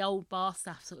the old bar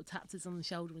staff sort of tapped us on the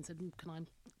shoulder and said, can I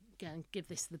go and give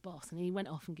this to the boss? And he went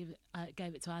off and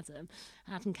gave it to Adam.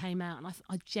 Adam came out, and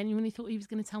I genuinely thought he was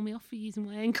going to tell me off for using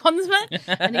my own condiment,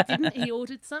 and he didn't. He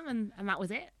ordered some, and that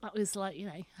was it. That was like,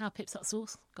 how Pip's Hot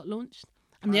Sauce got launched.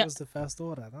 And that was the first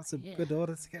order. That's a good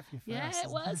order to get from your first. Yeah,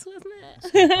 it was, wasn't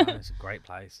it? It's a great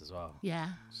place as well. Yeah.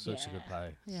 Such a good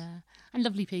place. Yeah. And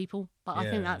lovely people. But I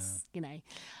think that's,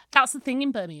 that's the thing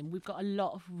in Birmingham. We've got a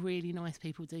lot of really nice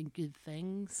people doing good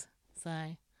things. So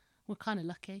we're kind of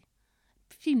lucky.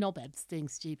 A few knobheads doing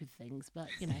stupid things, but,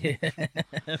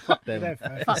 Fuck them.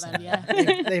 Fuck them, yeah.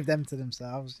 Leave them to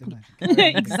themselves,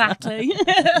 Exactly.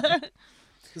 I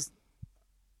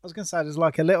was going to say, there's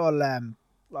like a little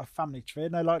like family tree,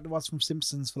 like the ones from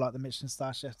Simpsons for like the Michelin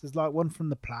star chefs. There's like one from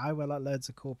the Plough where like loads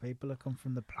of cool people have come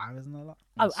from the Plough, isn't there?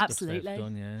 Oh, absolutely.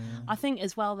 Done, yeah. I think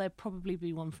as well there'd probably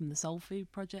be one from the Soul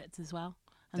Food Project as well,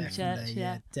 and Definitely, the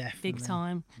church, definitely, big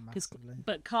time. Massively.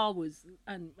 But Carl was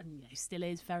and still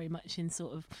is very much in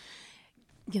sort of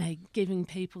giving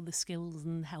people the skills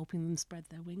and helping them spread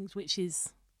their wings, which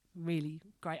is really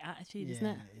great attitude, isn't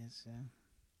it? It is, yeah.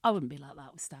 I wouldn't be like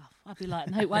that with staff. I'd be like,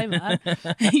 no way, man.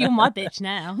 You're my bitch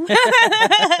now.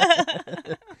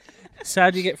 So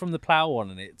how do you get from the Plough one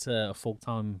and it to a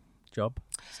full-time job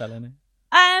selling it?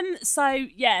 So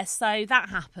that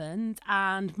happened,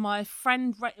 and my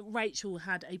friend Rachel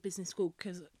had a business called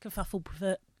Kerfuffle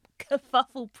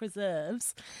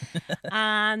Preserves,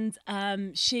 and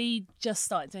she just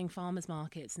started doing farmers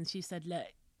markets, and she said, "Look,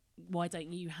 why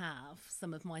don't you have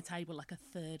some of my table, like a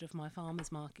third of my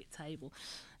farmers market table?"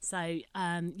 So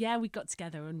we got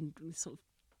together and we sort of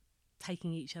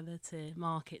taking each other to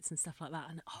markets and stuff like that.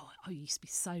 And I used to be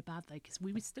so bad though, because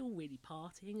we were still really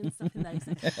partying and stuff in those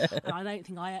days. And I don't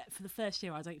think for the first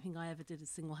year, I don't think I ever did a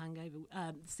single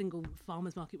single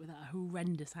farmers market without a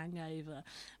horrendous hangover.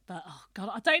 But oh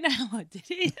god, I don't know how I did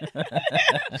it.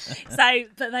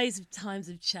 But those times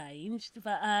have changed.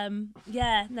 But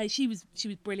she was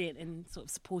brilliant in sort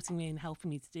of supporting me and helping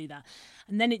me to do that.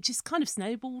 And then it just kind of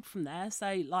snowballed from there. So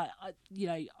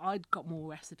I'd got more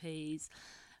recipes,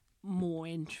 more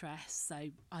interest,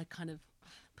 so I kind of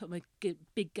put my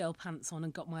big girl pants on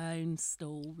and got my own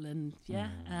stall, and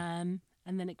and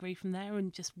then it grew from there,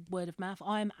 and just word of mouth.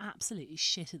 I am absolutely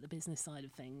shit at the business side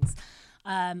of things.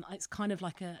 It's kind of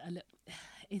like it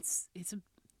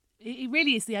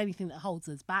really is the only thing that holds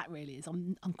us back. Really, is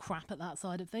I'm crap at that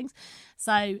side of things.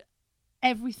 So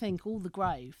everything, all the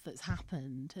growth that's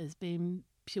happened, has been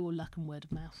pure luck and word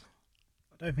of mouth.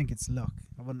 I don't think it's luck.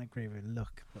 I wouldn't agree with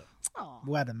luck, but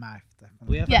word of mouth, definitely.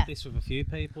 We have had this with a few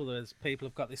people. There's people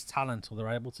who've got this talent, or they're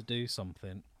able to do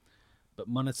something, but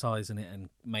monetizing it and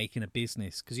making a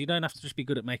business, because you don't have to just be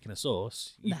good at making a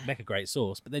sauce. You can make a great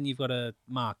sauce, but then you've got to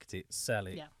market it, sell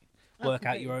it, work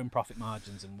out your own profit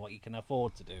margins and what you can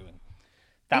afford to do. And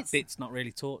that bit's not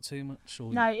really taught too much.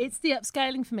 No, it's the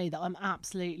upscaling for me that I'm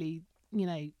absolutely,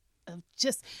 it's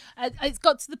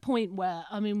got to the point where,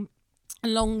 I mean,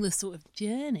 along the sort of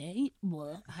journey,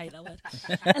 I hate that word.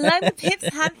 Along the Pips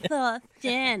Had Thought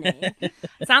journey.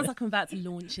 Sounds like I'm about to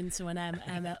launch into an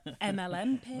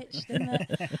MLM pitch, doesn't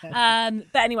it?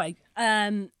 But anyway,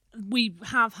 we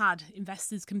have had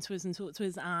investors come to us and talk to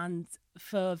us, and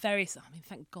for various,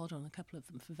 thank God on a couple of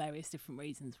them, for various different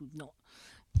reasons, we've not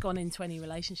gone into any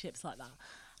relationships like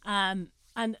that.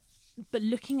 But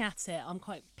looking at it, I'm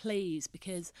quite pleased,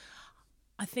 because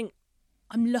I think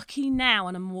I'm lucky now,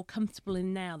 and I'm more comfortable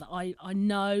in now that I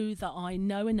know that I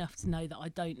know enough to know that I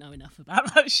don't know enough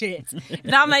about that shit. If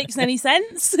that makes any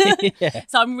sense.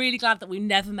 So I'm really glad that we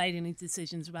never made any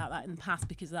decisions about that in the past,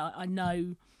 because I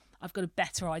know I've got a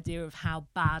better idea of how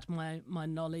bad my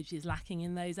knowledge is lacking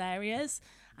in those areas.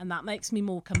 And that makes me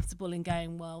more comfortable in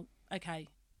going, well, okay,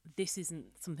 this isn't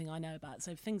something I know about.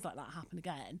 So if things like that happen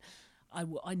again, I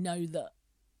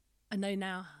know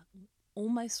now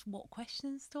almost what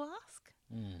questions to ask.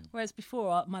 Whereas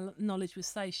before, my knowledge was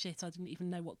so shit, I didn't even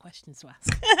know what questions to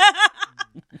ask.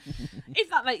 If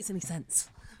that makes any sense.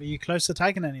 Were you close to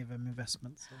taking any of them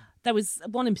investments? Or? There was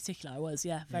one in particular I was,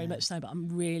 very much so, but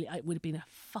it would have been a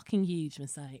fucking huge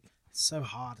mistake. It's so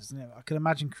hard, isn't it? I can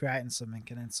imagine creating something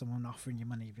and then someone offering you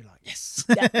money, you'd be like, yes.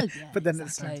 But then at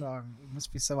the same time, it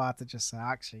must be so hard to just say,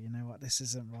 actually, you know what, this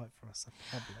isn't right for us.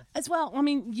 Probably. As well,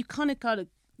 you kind of got to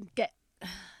get...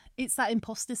 It's that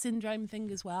imposter syndrome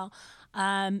thing as well.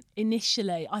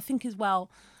 Initially, I think as well,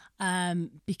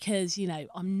 because,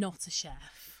 I'm not a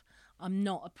chef. I'm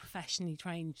not a professionally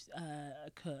trained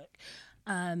cook.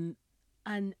 And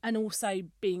also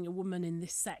being a woman in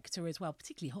this sector as well,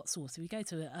 particularly hot sauce. If you go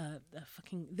to a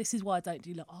fucking... This is why I don't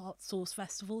do hot sauce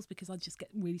festivals, because I just get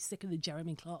really sick of the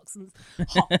Jeremy Clarksons.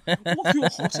 What's your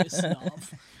hottest,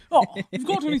 love? Oh, you've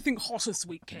got anything hotter,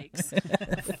 sweet cakes?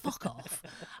 Fuck off.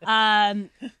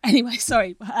 Anyway,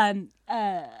 sorry. I'm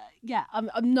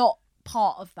not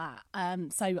part of that.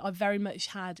 So I very much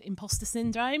had imposter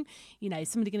syndrome.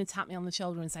 Somebody going to tap me on the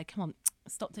shoulder and say, come on,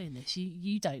 stop doing this.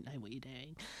 You don't know what you're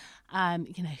doing.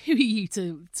 Who are you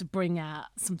to bring out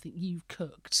something you've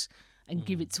cooked and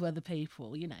give it to other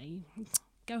people?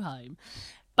 Go home.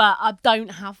 But I don't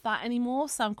have that anymore,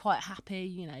 so I'm quite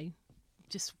happy,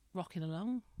 just rocking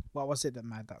along. What was it that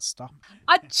made that stop?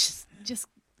 I just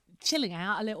chilling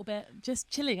out a little bit,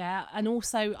 and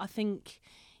also I think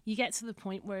you get to the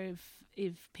point where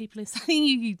if people are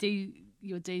saying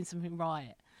you're doing something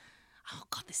right. Oh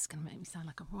God, this is going to make me sound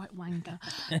like a right wanker.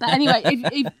 But anyway,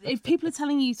 if people are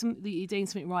telling you that you're doing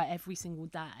something right every single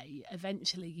day,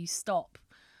 eventually you stop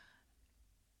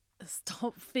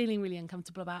feeling really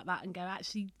uncomfortable about that and go,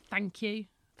 actually, thank you,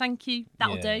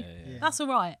 that'll do. Yeah. That's all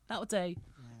right, that'll do.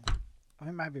 Yeah. I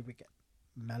think maybe we get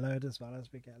mellowed as well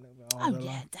as we get a little bit older. Oh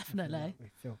yeah, definitely. We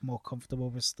feel more comfortable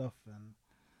with stuff, and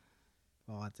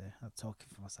I do. I'm talking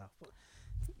for myself.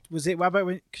 Was it? What about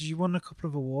because you won a couple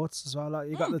of awards as well? Like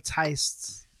you got the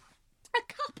taste. A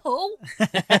couple.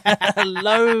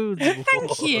 Loads.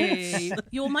 Thank you.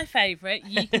 You're my favourite.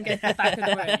 You can go to the back of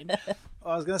the room.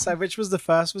 I was going to say, which was the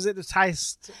first? Was it the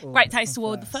Taste? Great Taste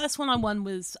Award. The first one I won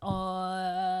was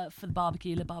for the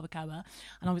barbecue, La Barbacoa,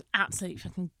 and I was absolutely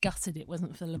fucking gutted it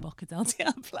wasn't for the La Bocca del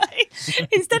Diablo.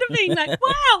 Instead of being like,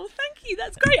 wow, thank you,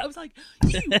 that's great, I was like,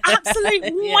 you absolute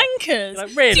wankers.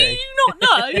 Like, really? Do you not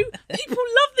know? People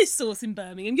love this sauce in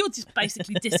Birmingham. You're just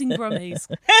basically dissing Brummies.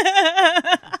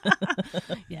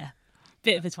 Yeah.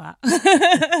 Bit of a twat.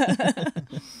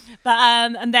 But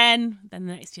and then the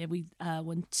next year we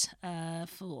went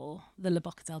for the La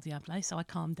Bocca del Diablo, so I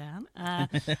calmed down.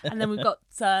 And then we've got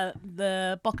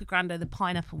the Bocca Grande, the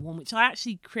pineapple one, which I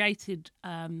actually created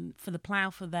for the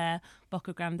Plough for their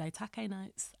Bocca Grande take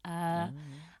notes.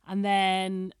 And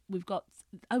then we've got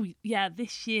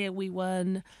this year we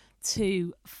won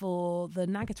 2 for the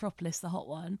Nagatropolis, the hot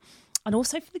one. And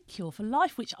also for the Cure for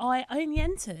Life, which I only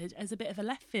entered as a bit of a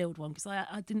left field one because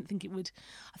I didn't think it would.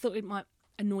 I thought it might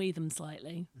annoy them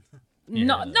slightly. Yeah.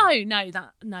 Not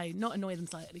annoy them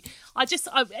slightly.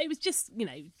 It was just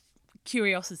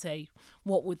curiosity.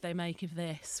 What would they make of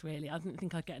this? Really, I didn't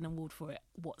think I'd get an award for it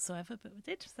whatsoever, but I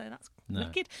did. So that's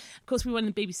wicked. Of course, we won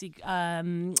the BBC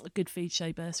Good Feed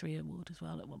Show Bursary Award as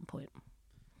well at one point.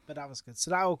 But that was good. So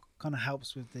that all kind of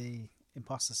helps with the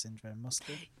imposter syndrome, must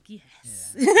it?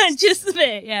 Yes. Yeah. Just a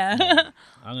bit, yeah.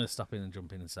 I'm going to stop in and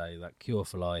jump in and say that Cure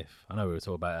for Life, I know we were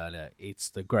talking about it earlier, it's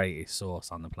the greatest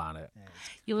sauce on the planet.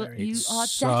 Yeah, you are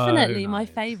so definitely my nice.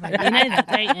 favourite. You know that,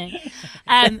 don't you?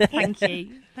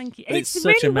 Thank you. It's such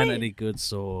really a mentally weird. good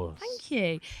sauce. Thank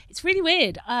you. It's really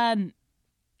weird.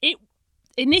 It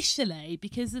initially,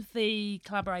 because of the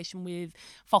collaboration with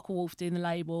Focke-Wulf doing the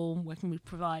label, working with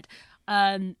Provide,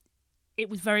 it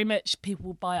was very much people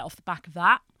will buy it off the back of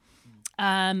that.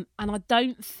 And I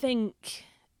don't think...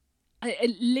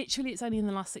 literally, it's only in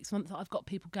the last 6 months that I've got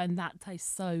people going, that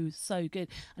tastes so good,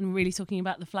 and really talking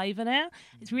about the flavour now.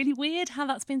 It's really weird how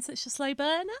that's been such a slow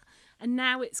burner. And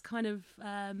now it's kind of,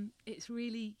 it's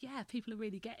really, people are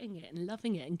really getting it and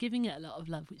loving it and giving it a lot of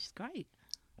love, which is great.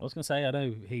 I was going to say, I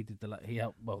know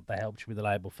they helped you with the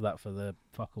label for the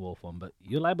Focke-Wulf one, but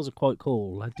your labels are quite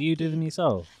cool. Like, do you do them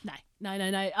yourself? No.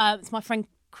 It's my friend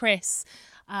Chris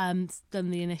done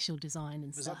the initial design and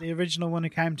Was stuff. that the original one who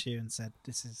came to you and said,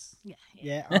 this is... Yeah.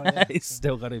 Yeah. Oh, yeah. It's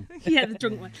still got him. Yeah, the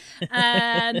drunk one.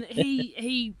 And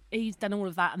he's done all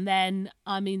of that. And then,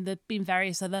 there've been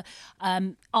various other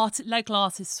local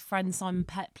artists, friend Simon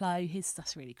Petplow, his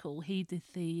stuff's really cool. He did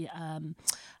the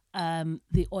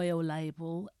oil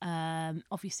label.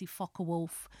 Obviously,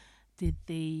 Focke-Wulf did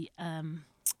the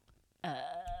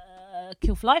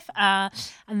Kill for Life.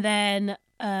 And then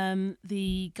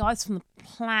the guys from the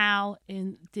Plough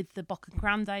did the Bocca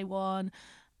Grande one.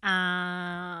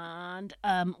 And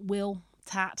Will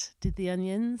Tat did the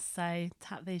onions, so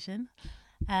Tat Vision.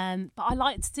 But I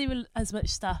like to do as much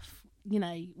stuff,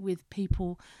 with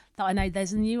people that I know.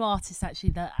 There's a new artist actually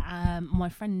that my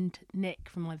friend Nick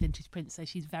from My Vintage Prints, so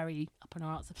she's very up on her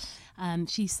art stuff.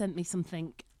 She sent me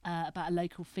something about a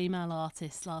local female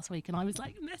artist last week, and I was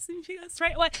like messaging her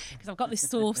straight away because I've got this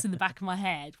sauce in the back of my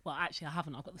head. Well, actually, I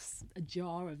haven't. I've got a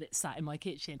jar of it sat in my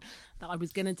kitchen that I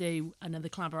was going to do another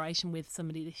collaboration with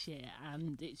somebody this year,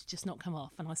 and it's just not come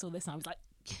off. And I saw this, and I was like,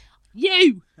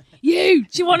 You, do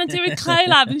you want to do a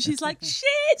collab? And she's like,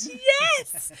 shit,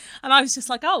 yes. And I was just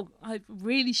like, oh, I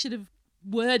really should have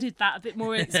worded that a bit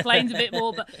more, explained a bit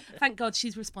more, but thank God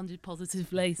she's responded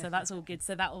positively, so that's all good.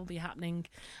 So that will be happening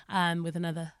with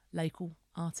another local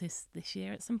artist this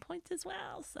year at some point as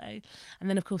well. So, and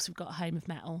then of course we've got Home of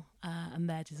Metal and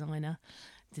their designer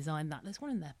designed that. There's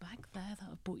one in their bag there that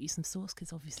I've bought you some sauce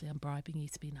because obviously I'm bribing you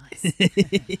to be nice.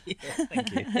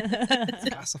 Thank you.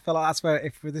 I feel like that's where,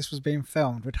 if this was being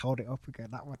filmed, we'd hold it up again.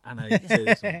 That one. I know. You do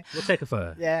this one. We'll take a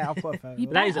photo. Yeah, I'll put a photo. You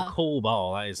But that is a better. cool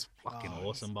bottle. That is fucking Oh,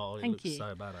 awesome bottle. It Thank looks you.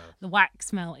 so badass. The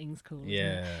wax melting's cool. isn't it?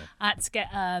 Yeah. I had to get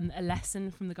a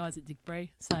lesson from the guys at Dig Brew.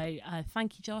 So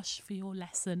thank you, Josh, for your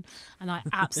lesson. And I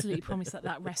absolutely promise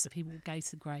that recipe will go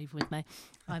to the grave with me.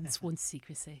 I'm sworn to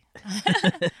secrecy.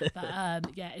 But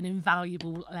an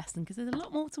invaluable lesson because there's a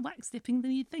lot more to wax dipping than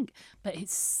you'd think. But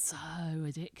it's so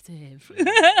addictive.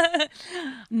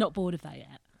 I'm not bored of that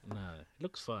yet. No, it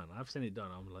looks fun. I've seen it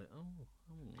done. I'm like, I'll have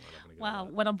a go Well,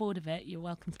 at when I'm bored of it, you're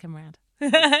welcome to come around.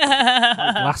 that.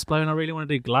 Like glass blowing. I really want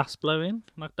to do glass blowing.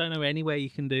 I don't know anywhere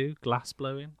you can do glass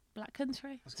blowing. Black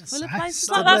Country. It's gonna full of say, places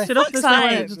stop like that. it. For fuck's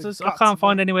sake. We've I got can't to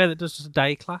find do- anywhere that does just a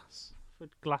day class for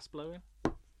glass blowing.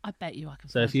 I bet you I can.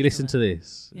 So find if you it listen to somewhere.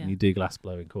 this Yeah. and you do glass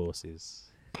blowing courses,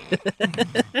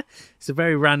 it's a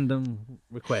very random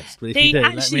request. But if you do,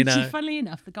 let me know. Funnily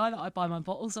enough, the guy that I buy my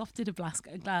bottles off did a glass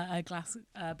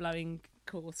blowing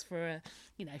course for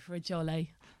a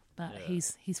jolly, but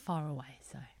he's far away.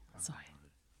 So sorry.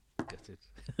 Gutted.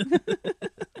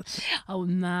 Oh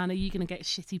man, are you going to get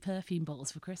shitty perfume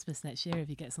bottles for Christmas next year if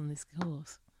he gets on this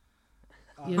course?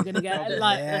 You're going to get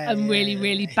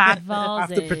really bad vases. I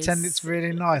have to pretend it's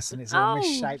really nice and it's all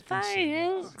misshaped.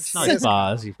 Thanks. Nice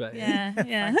bars you've got.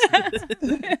 Yeah.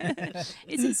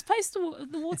 Is it supposed to?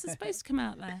 The water's supposed to come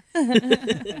out there.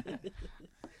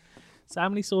 So how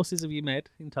many sauces have you made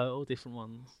in total? Different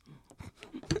ones?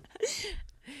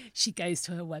 She goes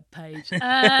to her webpage.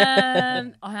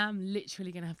 I am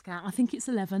literally going to have to count. I think it's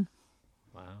 11.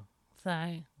 Wow. So.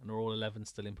 And are all 11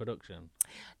 still in production?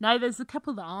 No, there's a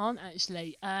couple that aren't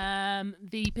actually.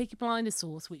 The Peaky Blinders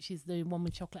sauce, which is the one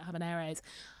with chocolate habaneros,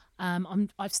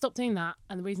 I've stopped doing that,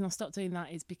 and the reason I stopped doing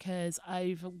that is because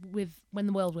when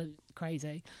the world went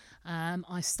crazy,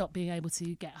 I stopped being able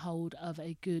to get hold of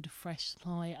a good fresh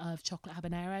supply of chocolate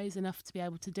habaneros enough to be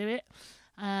able to do it.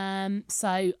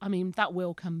 So I mean that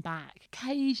will come back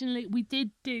occasionally. We did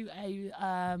do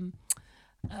a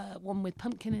one with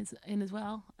pumpkin in as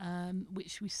well,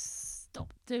 which we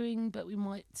stopped doing, but we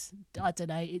might, I don't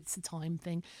know, it's a time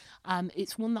thing.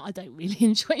 It's one that I don't really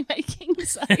enjoy making,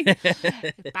 so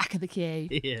back of the queue.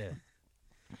 Yeah.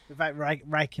 Without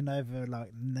raking over like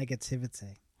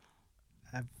negativity,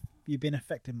 have you been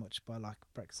affected much by like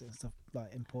Brexit and stuff,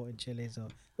 like importing chilies, or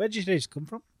where did your chilies come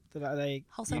from? Are they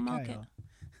Wholesale UK market. or?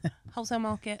 Wholesale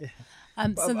market.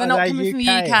 Yeah. So they're not coming from the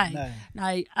UK. No.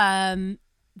 No.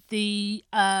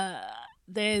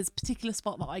 There's a particular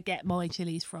spot that I get my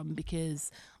chilies from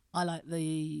because I like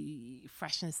the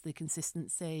freshness, the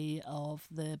consistency of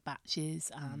the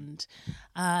batches, and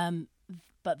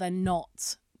but they're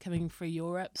not coming through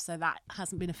Europe, so that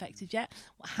hasn't been affected yet.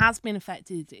 What has been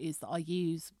affected is that I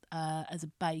use as a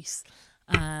base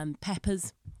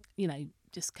peppers,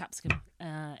 just capsicum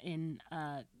in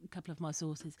a couple of my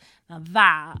sauces. Now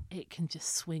that it can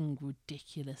just swing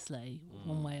ridiculously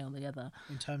one way or the other.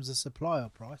 In terms of supply or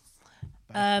price?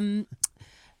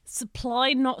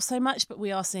 Supply not so much, but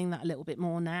we are seeing that a little bit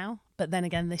more now. But then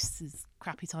again, this is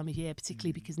crappy time of year,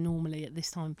 particularly because normally at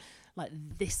this time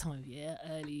of year,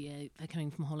 early year, they're coming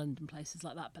from Holland and places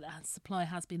like that. But supply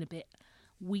has been a bit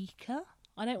weaker.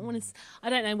 I don't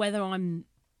know whether I'm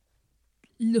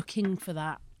looking for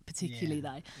that particularly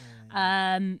though.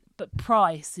 But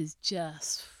price is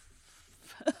just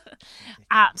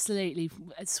absolutely,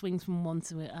 it swings from one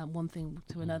thing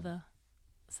to another.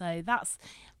 So that's,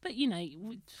 but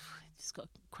we just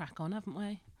got to crack on, haven't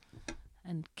we?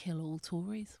 And kill all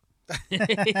Tories. Yeah,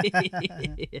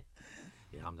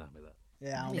 I'm down with that.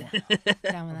 Yeah, Down with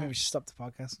I think that. we should stop the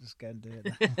podcast and just go and do it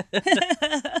now.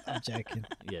 I'm joking.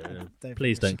 Yeah, Don't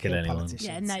please think we don't should kill anyone.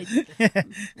 Yeah, politicians.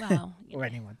 no. Well, Or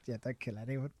anyone. Yeah, don't kill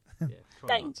anyone. Yeah,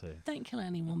 try not to. don't kill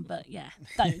anyone, but yeah,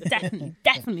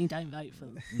 definitely don't vote for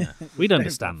them. No, we'd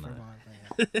understand From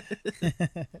that. either,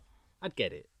 yeah. I'd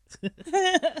get it.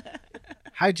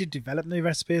 How do you develop new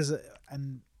recipes,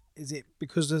 and is it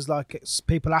because there's like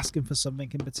people asking for something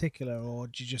in particular, or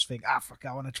do you just think, fuck,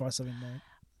 I want to try something new?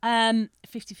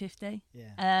 50-50.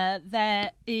 Yeah.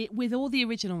 With all the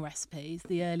original recipes,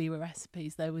 the earlier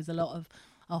recipes, there was a lot of,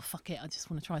 oh fuck it, I just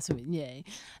want to try something new.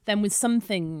 Then with some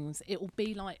things, it will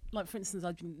be like for instance,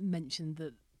 I mentioned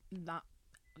that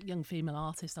young female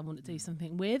artist I want to do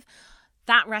something with.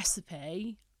 That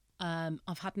recipe,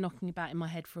 I've had knocking about in my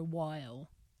head for a while,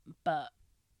 but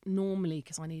normally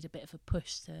because I need a bit of a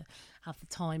push to have the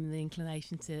time and the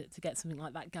inclination to get something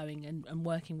like that going, and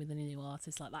working with a new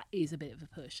artist like that is a bit of a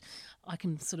push. I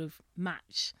can sort of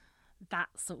match that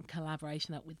sort of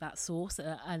collaboration up with that source,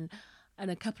 and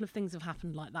a couple of things have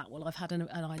happened like that. Well, I've had an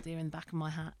idea in the back of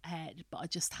my head, but I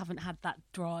just haven't had that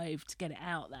drive to get it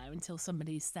out there until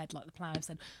somebody's said, like the Plough have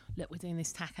said, look, we're doing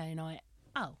this taco night.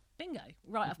 Oh, bingo.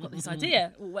 Right, I've got this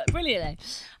idea. It will work brilliantly.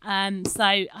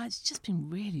 So it's just been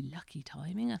really lucky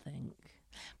timing, I think.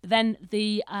 But then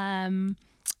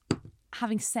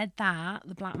having said that,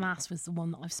 the Black Mass was the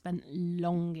one that I've spent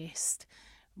longest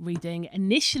redoing.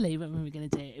 Initially, when we were going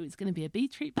to do it, it was going to be a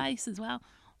beetroot base as well.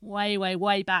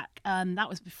 Way back. That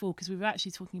was before, because we were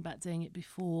actually talking about doing it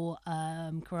before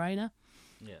Corona.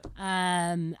 Yeah.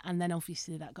 And then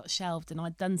obviously that got shelved, and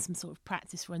I'd done some sort of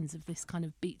practice runs of this kind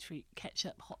of beetroot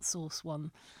ketchup hot sauce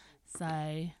one. So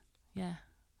yeah,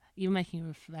 you're making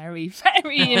a very,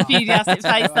 very enthusiastic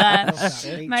face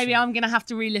there. Maybe I'm going to have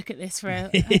to relook at this for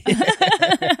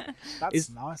That's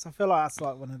nice. I feel like that's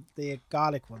like one of the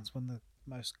garlic ones, one of the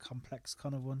most complex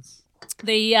kind of ones.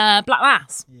 The Black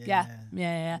Mass.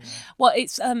 Yeah. Well,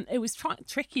 it was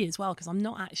tricky as well, because I'm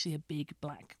not actually a big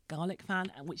black garlic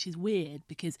fan, which is weird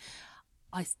because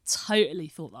I totally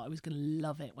thought that I was going to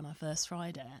love it when I first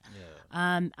tried it.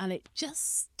 Yeah. And it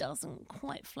just doesn't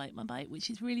quite float my boat, which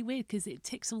is really weird because it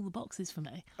ticks all the boxes for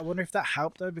me. I wonder if that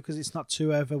helped though, because it's not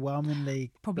too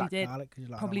overwhelmingly Probably black did. garlic. 'Cause you're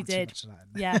like, I Probably don't want did. too much of that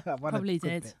in Yeah, there. I want a probably good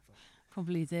did. bit.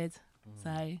 Probably did.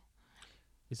 So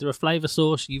Is there a flavour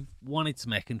sauce you've wanted to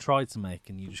make and tried to make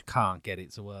and you just can't get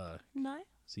it to work? no.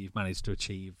 So you've managed to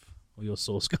achieve all your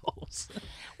sauce goals.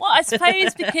 Well, I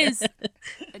suppose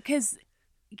because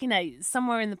you know,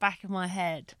 somewhere in the back of my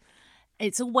head,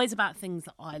 it's always about things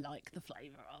that I like the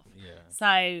flavour of. Yeah.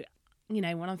 So, you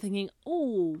know, when I'm thinking,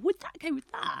 oh, would that go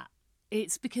with that?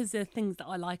 It's because they're things that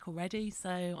I like already.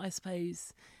 So I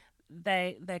suppose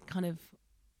they're kind of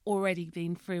already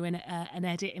been through an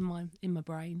edit in my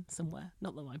brain somewhere.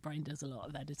 Not that my brain does a lot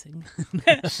of editing,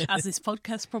 as this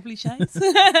podcast probably shows.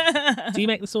 Do you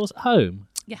make the sauce at home?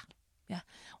 Yeah.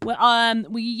 Well,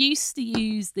 we used to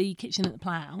use the kitchen at the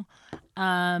plough.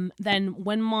 Then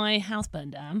when my house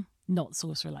burned down, not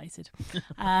sauce related,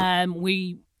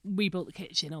 we rebuilt the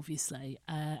kitchen, obviously,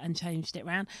 and changed it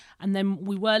around. And then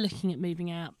we were looking at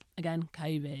moving out again,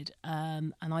 COVID.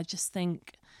 And I just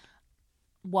think,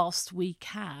 whilst we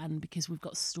can, because we've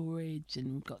got storage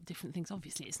and we've got different things,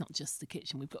 obviously it's not just the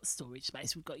kitchen, we've got storage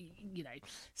space, we've got, you know,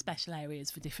 special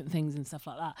areas for different things and stuff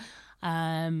like that.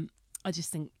 I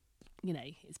just think, you know,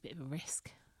 it's a bit of a risk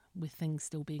with things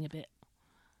still being a bit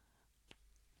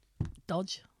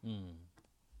dodge.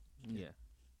 Yeah.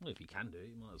 Well, if you can do it,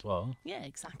 you might as well. Yeah,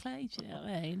 exactly. Do you know what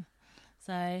I mean?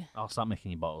 So, I'll start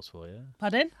making your bottles for you.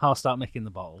 pardon? I'll start making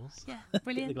the bottles. Yeah, The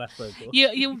brilliant. glass bottle.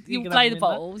 You'll can play have the them in there.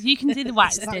 bottles. You can do the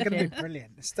wax It's not going to be dipping.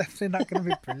 brilliant. It's definitely not going to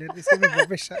be brilliant. It's going to be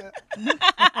rubbish.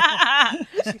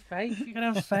 Faith. You're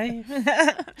gonna have faith.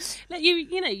 Look,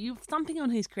 you know, you're thumping on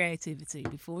his creativity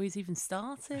before he's even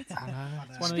started. It's one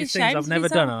Should of be these ashamed things I've of never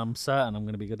yourself. done, and I'm certain I'm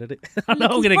going to be good at it. I know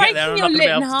I'm going to Breaking get there. I'm your not going to be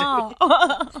little able to do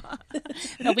it.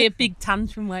 heart. There'll be a big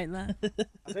tantrum, won't there?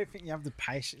 I don't think you have the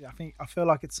patience. I feel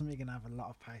like it's something you're going to have a lot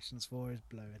of patience for, is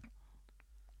blowing.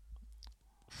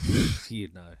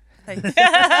 You'd know.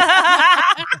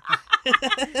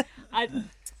 I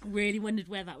really wondered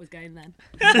where that was going then.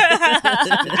 Good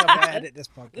job I edit this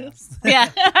podcast.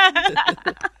 Yeah.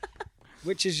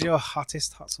 Which is your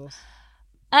hottest hot sauce?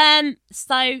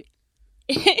 So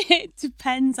it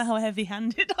depends how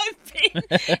heavy-handed I've been.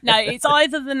 No, it's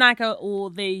either the Naga or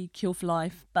the Cure for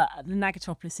Life, but the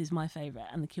Nagatropolis is my favourite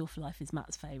and the Cure for Life is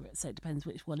Matt's favourite, so it depends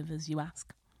which one of us you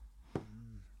ask.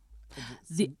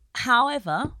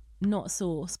 However, not a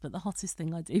sauce, but the hottest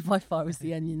thing I do by far is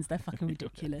the onions. They're fucking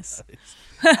ridiculous.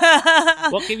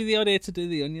 What gave you the idea to do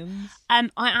the onions?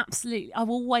 I've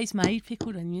always made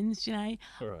pickled onions, you know,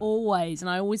 Right. always, and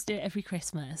I always do it every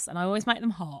Christmas, and I always make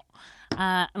them hot,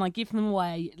 and I give them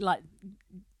away, like,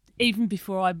 even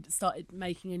before I started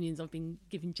making onions, I've been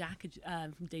giving Jack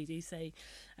from DDC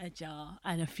a jar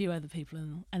and a few other people,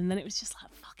 and then it was just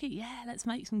like, fuck it, yeah, let's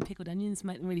make some pickled onions,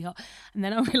 make them really hot. And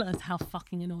then I realised how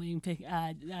fucking annoying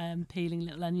peeling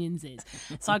little onions is.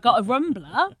 So I got a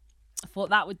rumbler. I thought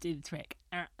that would do the trick.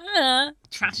 Trashes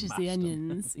Mashed the them.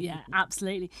 onions. Yeah,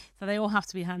 absolutely. So they all have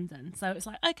to be hand done. So it's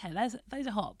like, okay, those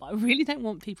are hot, but I really don't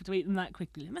want people to eat them that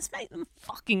quickly. I must make them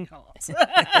fucking hot.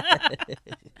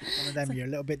 One of them, you're a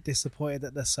little bit disappointed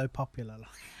that they're so popular.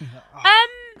 Like, oh,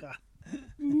 God.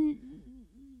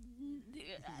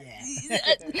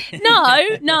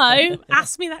 No.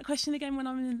 Ask me that question again when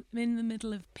I'm in the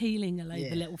middle of peeling a load of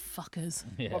Yeah. little fuckers.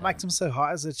 Yeah. What makes them so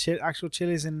hot? Is the actual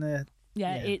chilies in the...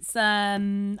 Yeah, Yeah. it's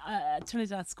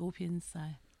Trinidad scorpions. So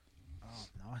Oh,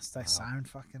 nice. They sound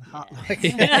fucking hot. Like,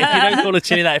 you don't call a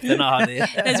chili that if they're not honey.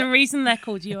 there's a reason they're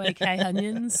called UAK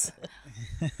onions.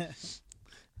 Jesus.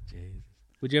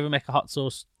 Would you ever make a hot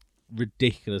sauce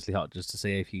ridiculously hot just to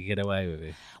see if you could get away with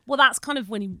it? Well, that's kind of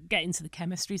when you get into the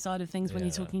chemistry side of things, when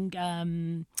you're Yeah.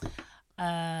 talking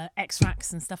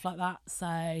extracts and stuff like that.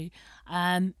 So,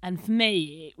 and for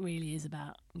me, it really is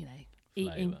about, you know,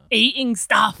 Flavour. eating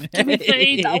stuff. Give me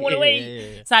food that I want to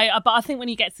eat. Yeah. So, but I think when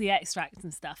you get to the extracts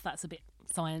and stuff, that's a bit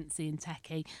sciencey and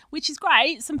techy, which is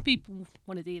great. Some people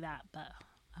want to do that, but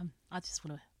I just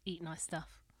want to eat nice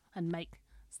stuff and make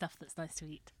stuff that's nice to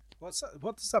eat. what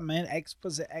does that mean?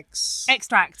 Was it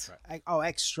Extract.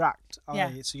 Extract. Oh, Yeah.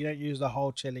 So you don't use the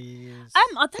whole chili. You use...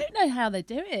 I don't know how they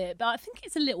do it, but I think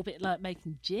it's a little bit like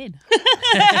making gin.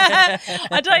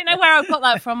 I don't know where I've got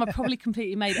that from. I probably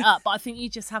completely made it up, but I think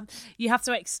you have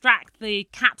to extract the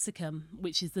capsicum,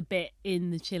 which is the bit in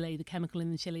the chili, the chemical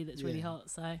in the chili that's really hot.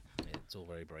 So Yeah, it's all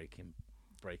very Breaking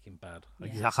Bad.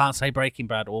 Yeah. I can't say Breaking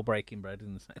Bad or Breaking Bread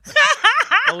in the same.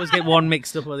 I always get one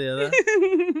mixed up or the other.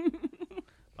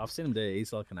 I've seen him do it.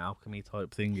 He's like an alchemy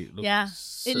type thing. It looks Yeah,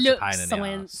 such it a looks pain in the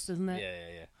science, arse. doesn't it?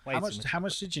 Yeah. Way too How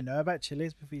much did you know about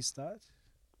chilies before you started?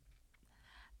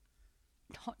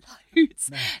 Not loads.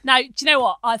 No, do you know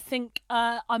what? I think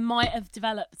I might have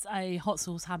developed a hot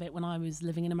sauce habit when I was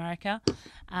living in America,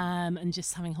 and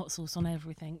just having hot sauce on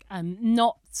everything, and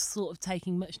not sort of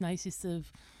taking much notice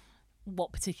of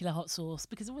what particular hot sauce,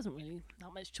 because there wasn't really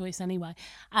that much choice anyway.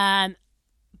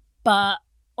 But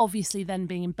obviously then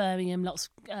being in Birmingham, lots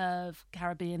of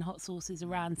Caribbean hot sauces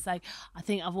around. So I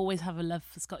think I've always had a love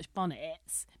for Scottish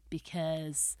bonnets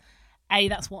because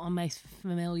that's what I'm most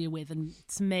familiar with, and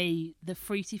to me the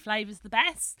fruity flavour's the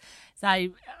best. So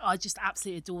I just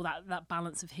absolutely adore that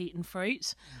balance of heat and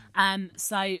fruit.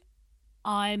 So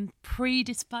I'm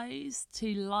predisposed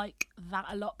to like that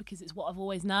a lot because it's what I've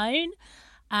always known.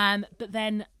 But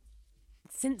then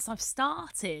since I've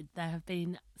started, there have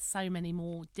been so many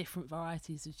more different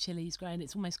varieties of chilies grown.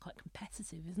 It's almost quite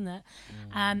competitive, isn't it?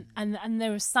 And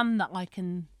there are some that I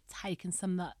can take and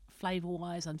some that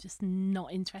flavour-wise I'm just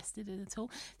not interested in at all.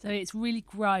 So it's really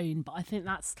grown, but I think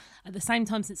that's at the same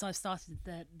time since I've started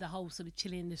the whole sort of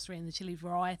chili industry and the chili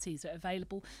varieties that are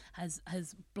available has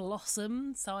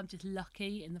blossomed. So I'm just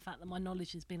lucky in the fact that my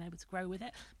knowledge has been able to grow with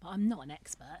it. But I'm not an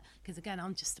expert because again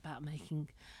I'm just about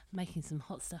making some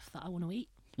hot stuff that I want to eat.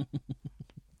 You're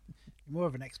more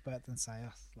of an expert than say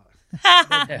us.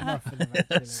 Like, nothing about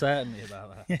chili. Certainly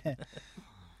about that.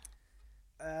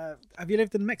 Yeah. Have you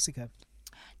lived in Mexico?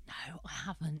 No, I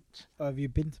haven't. Or have you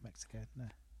been to Mexico? No.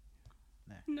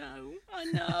 No, I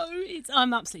know.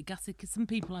 I'm absolutely gutted because some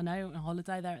people I know are on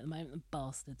holiday there at the moment are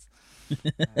bastards.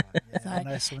 I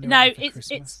know someone who No, went there for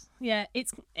Christmas.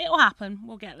 it'll happen.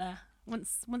 We'll get there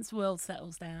once the world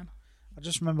settles down. I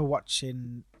just remember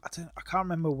watching. I can't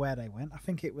remember where they went. I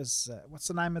think it was what's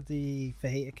the name of the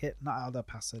fajita kit? Not El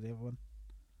Paso, the other one.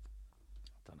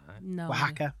 No.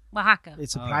 Oaxaca. Oaxaca.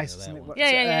 It's a Oh, place, yeah, isn't that it? one.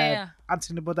 Yeah.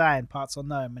 Anthony Bourdain, Parts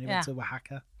Unknown, when he went Yeah. to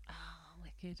Oaxaca. Oh,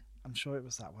 wicked. I'm sure it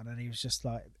was that one, and he was just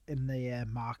like in the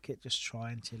market, just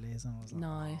trying chilies, and I was like,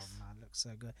 Nice. "Oh man, it looks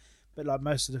so good." But like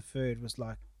most of the food was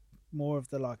like more of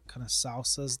the like kind of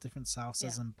salsas, different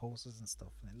salsas and pulses and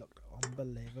stuff, and it looked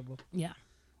unbelievable. Yeah,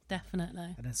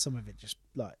 definitely. And then some of it just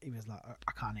like he was like,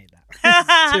 "I can't eat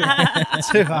that." It's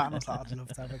too hot. And I was like, "I'd love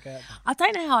to have a go." I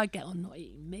don't know how I get on not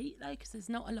eating meat though, because there's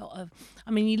not a lot of.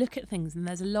 I mean, you look at things and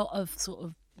there's a lot of sort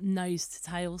of nose to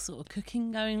tail sort of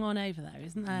cooking going on over there,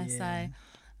 isn't there? Yeah. So,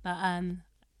 but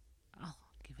I'll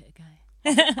give it a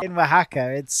go. In Oaxaca,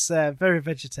 it's very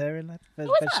vegetarian led, is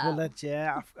vegetable it? led.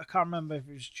 Yeah, I can't remember if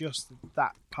it was just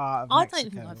that part of I Mexico.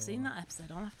 don't think I've or- seen that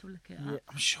episode. I'll have to look it Yeah, up.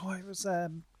 I'm sure it was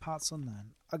Parts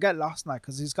Unknown. I get lost now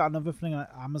because he's got another thing on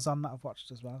Amazon that I've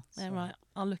watched as well. Yeah, so, right.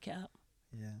 I'll look it up.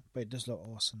 Yeah, but it does look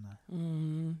awesome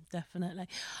though. Definitely.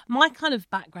 My kind of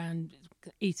background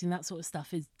eating that sort of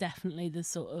stuff is definitely the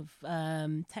sort of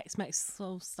Tex-Mex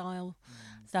style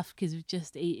stuff because of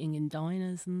just eating in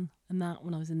diners and that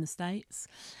when I was in the States.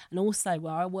 And also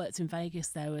where I worked in Vegas,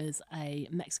 there was a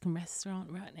Mexican restaurant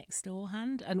right next door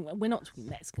hand. And we're not talking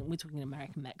Mexican, we're talking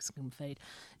American Mexican food.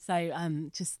 So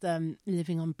just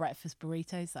living on breakfast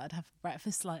burritos that I'd have for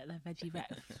breakfast, like the veggie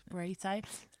breakfast burrito.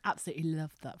 Absolutely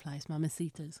loved that place,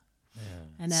 Mamacita's. Yeah.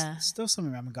 And It's still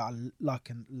something we haven't got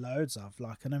loads of.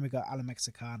 Like I know we got Ala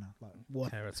Mexicana. Like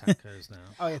what? Terra tacos now.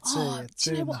 Oh yeah, two. do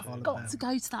you know in the what? whole I've of got them. to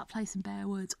go to that place in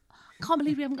Bearwood. I can't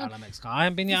believe we haven't gone. I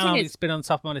haven't been The yet. thing is- It's been on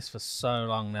top of my list for so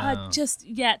long now. I just,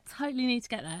 totally need to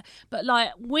get there. But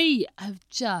like, we have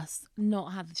just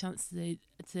not had the chance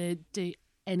to do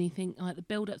anything. Like the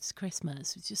build up to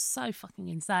Christmas was just so fucking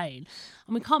insane,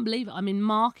 and we can't believe it. I mean,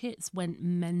 markets went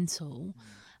mental.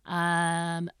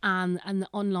 And the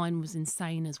online was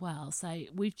insane as well. So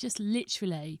we've just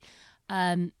literally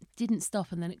didn't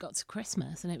stop, and then it got to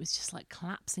Christmas, and it was just like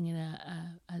collapsing in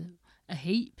a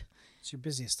heap. It's your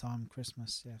busiest time,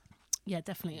 Christmas. Yeah. Yeah,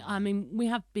 definitely. I mean, we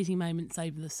have busy moments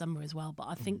over the summer as well, but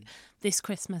I think this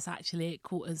Christmas actually it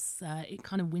caught us. It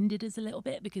kind of winded us a little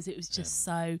bit because it was just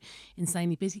so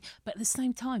insanely busy. But at the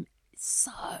same time,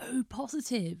 so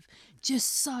positive,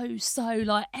 just so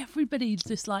like everybody's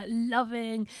just like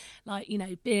loving, like, you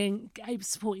know, being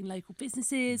supporting local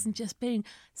businesses and just being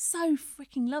so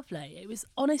freaking lovely. It was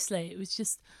honestly, it was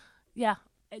just,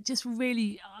 it just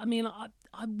really, I mean,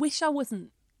 I wish I wasn't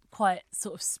quite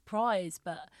sort of surprised,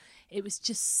 but it was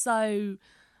just so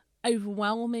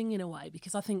overwhelming in a way,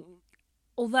 because I think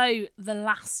although the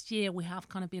last year we have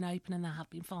kind of been open and there have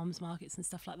been farmers markets and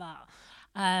stuff like that,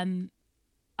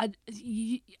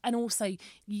 and also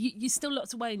you're still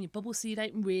locked away in your bubble, so you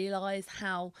don't realise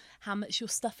how much your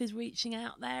stuff is reaching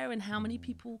out there and how many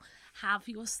people have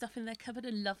your stuff in their cupboard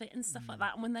and love it and stuff like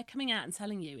that. And when they're coming out and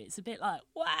telling you, it's a bit like,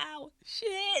 wow, shit.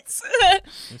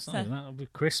 It's not even that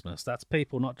with Christmas. That's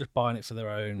people not just buying it for their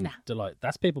own delight.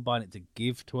 That's people buying it to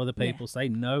give to other people. So they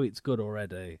know it's good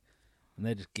already. And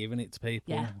they're just giving it to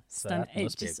people. Yeah, so that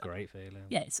must be a great feeling.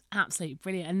 Yeah, it's absolutely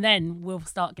brilliant. And then we'll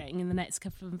start getting, in the next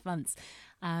couple of months,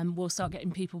 we'll start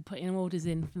getting people putting orders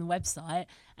in from the website,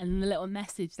 and the little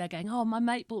message, they're going, oh, my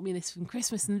mate bought me this from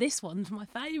Christmas and this one's my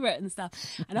favourite and stuff.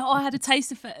 And I had a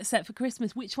taster set for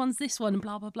Christmas. Which one's this one? And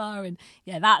blah, blah, blah. And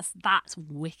yeah, that's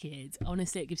wicked.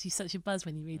 Honestly, it gives you such a buzz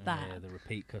when you read that. Yeah, the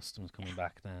repeat customers coming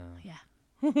back now. Yeah.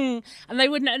 And they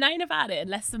wouldn't have known about it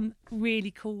unless some really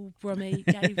cool Brummie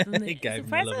gave them it. Gave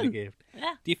them a lovely gift.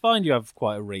 Yeah. Do you find you have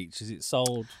quite a reach? Is it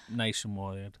sold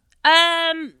nationwide?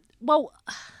 Well,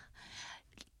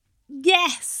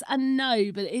 yes and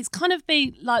no, but it's kind of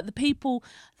been like the people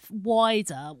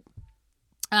wider.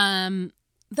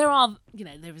 There are,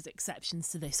 there is exceptions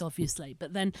to this, obviously,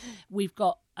 but then we've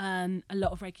got a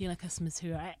lot of regular customers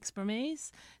who are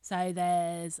ex-Brummies. So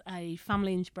there's a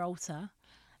family in Gibraltar,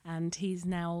 and he's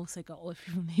now also got all of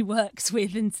them he works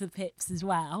with into the Pips as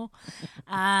well.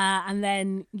 And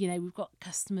then, we've got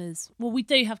customers. Well, we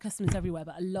do have customers everywhere,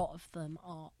 but a lot of them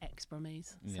are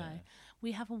ex-Brummies. Yeah. So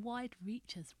we have a wide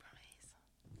reach as Brummies.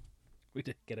 We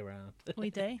do get around. We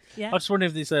do, yeah. I just wonder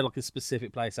if there's like a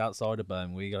specific place outside of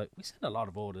Birmingham where you go, we send a lot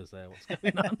of orders there. What's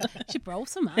going on?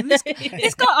 Gibraltar, man. This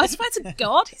guy, I swear to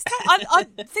God, I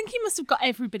think he must have got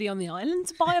everybody on the island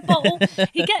to buy a bottle.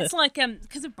 He gets like,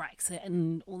 because of Brexit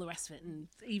and all the rest of it, and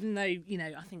even though,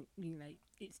 I think,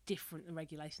 it's different, the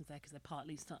regulations there, because they're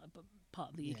partly part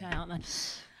of the UK, aren't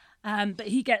they? But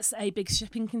he gets a big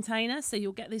shipping container, so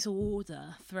you'll get this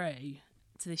order through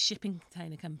to this shipping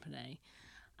container company.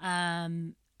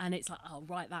 And it's like, oh,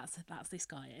 right, that's this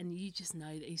guy. And you just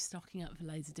know that he's stocking up for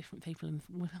loads of different people and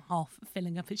half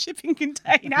filling up a shipping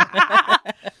container.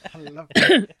 I love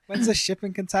it. When's the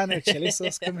shipping container of chili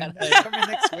sauce coming? Coming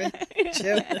next week.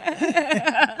 Chill.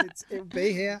 It'll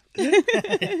be here.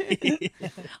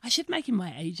 I should make him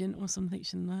my agent or something,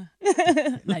 shouldn't I?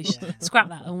 No, scrap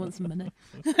that. I want some money.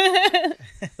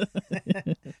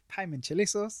 Payment chili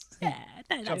sauce? Yeah,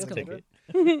 no, that's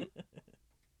cool.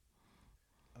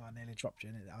 I nearly dropped you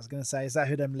in it. I was going to say, is that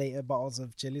who them litre bottles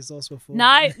of chili sauce were for?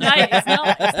 No, it's not. It's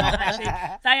not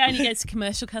actually. They only go to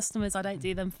commercial customers. I don't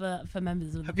do them for members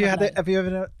of the public. Have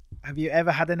you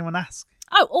ever had anyone ask?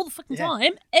 Oh, all the fucking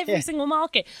time. Every single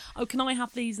market. Oh, can I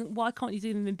have these? Why can't you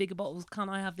do them in bigger bottles? Can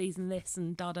I have these and this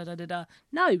and da da da da da?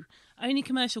 No, only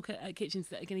commercial kitchens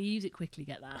that are going to use it quickly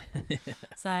get that.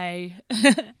 So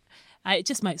it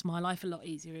just makes my life a lot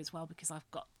easier as well, because I've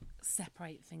got to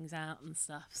separate things out and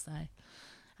stuff. So.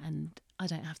 And I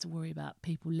don't have to worry about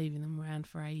people leaving them around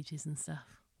for ages and stuff.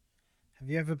 Have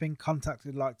you ever been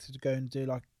contacted to go and do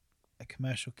like a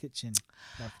commercial kitchen,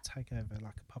 like a takeover,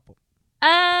 like a pop-up?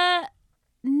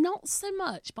 Not so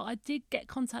much, but I did get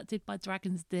contacted by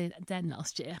Dragon's Den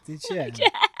last year. Did you?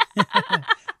 Yeah.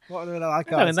 What were they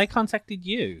like? And they contacted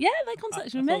you? Yeah, they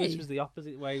contacted me. I thought this was the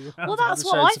opposite way around. Well, that's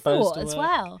what I thought as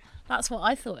well. That's what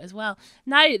I thought as well.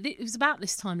 No, it was about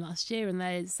this time last year,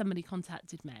 and somebody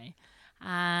contacted me.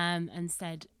 And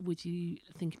said, would you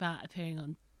think about appearing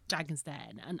on Dragon's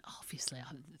Den? And obviously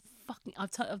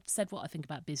I've said what I think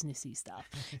about businessy stuff.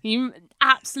 You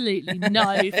absolutely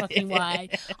no fucking way.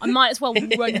 I might as well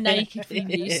run naked for the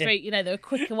New Street. There are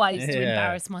quicker ways to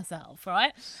embarrass myself,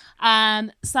 right?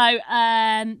 But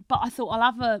I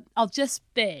thought I'll just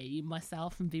be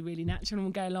myself and be really natural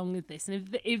and go along with this.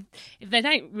 And if they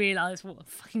don't realise what a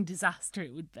fucking disaster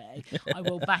it would be, I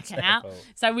will back it out.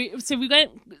 So we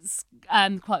went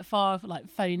quite far for like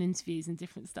phone interviews and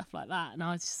different stuff like that. And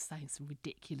I was just saying some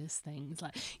ridiculous things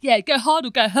like, yeah, go hard or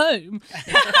go home.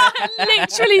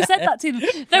 Literally said that to them.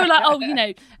 They were like,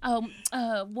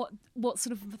 what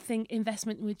sort of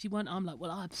investment would you want? I'm like,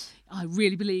 well, I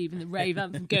really believe in the rave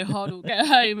anthem, go hard or go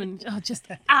home, and just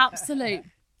absolute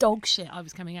dog shit I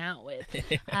was coming out with.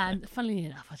 And funnily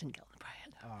enough, I didn't get on the parade.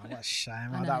 Oh, what a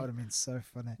shame. Oh, that would have been so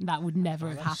funny. That would never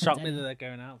have happened. Shocked me that they're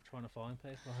going out trying to find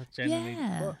people. I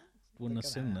genuinely wouldn't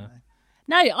have seen that.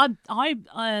 No,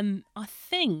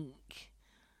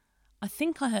 I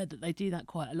think I heard that they do that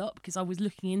quite a lot, because I was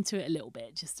looking into it a little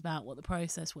bit just about what the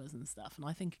process was and stuff, and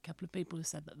I think a couple of people have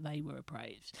said that they were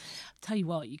approached. I'll tell you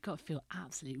what, you've got to feel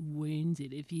absolutely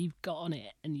wounded if you've got on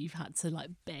it and you've had to like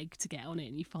beg to get on it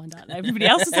and you find out that everybody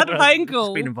else has had a phone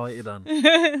call. Been invited on.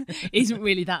 Isn't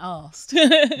really that asked.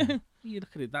 You look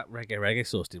at it, that reggae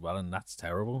sauce did well, and that's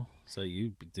terrible. So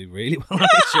you do really well on it,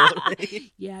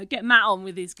 surely. Yeah, get Matt on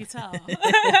with his guitar.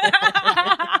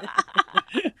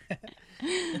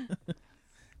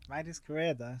 Made his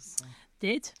career though. So.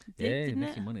 Did Yeah, you're didn't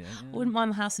making it? money, I ain't you? wouldn't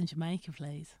mind the house in Jamaica,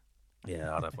 please.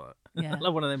 Yeah, I'd have that. Yeah. I'd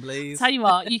love one of them, please. Tell you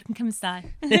what, you can come and stay.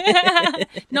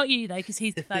 Not you though, because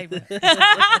he's the favourite.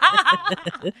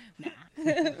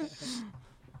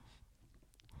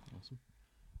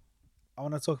 I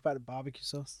want to talk about the barbecue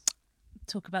sauce.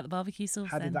 Talk about the barbecue sauce.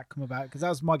 How then. did that come about? Because that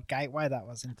was my gateway. That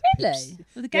was into Really? Pips.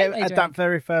 With the gateway at drink? that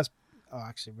very first. Oh,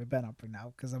 actually, we better not bring that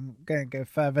up because I'm going to go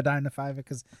further down the favour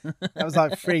because that was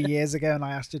like 3 years ago, and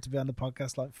I asked you to be on the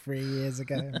podcast like 3 years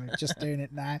ago, and we're just doing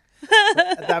it now.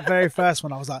 But at that very first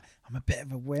one, I was like, I'm a bit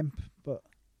of a wimp, but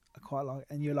I quite like it.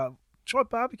 And you're like, try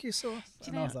barbecue sauce,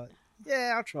 and I was like,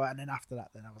 yeah, I'll try it. And then after that,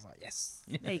 then I was like, yes.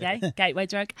 There you go, gateway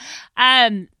drug.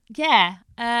 That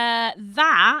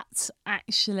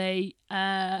actually,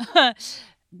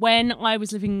 when I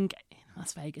was living in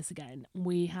Las Vegas again,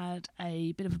 we had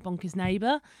a bit of a bonkers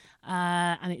neighbour,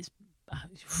 and it's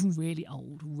really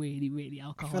old, really I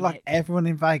alcoholic. feel like everyone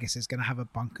in Vegas is going to have a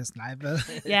bonkers neighbour.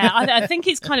 Yeah, I think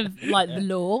it's kind of like the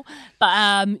law, but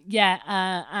and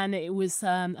it was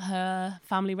her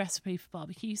family recipe for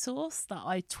barbecue sauce that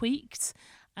I tweaked,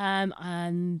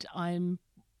 and I'm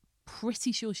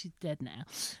pretty sure she's dead now.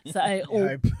 So,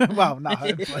 Well, not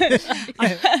hope. You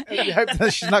hope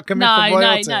that she's not coming for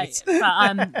royalties. No.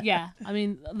 But yeah, I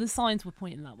mean, the signs were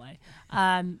pointing that way.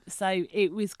 So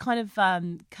it was kind of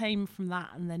came from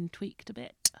that and then tweaked a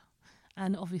bit.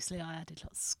 And obviously, I added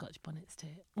lots of Scotch bonnets to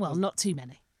it. Well, not too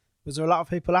many. Was there a lot of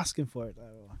people asking for it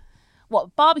though?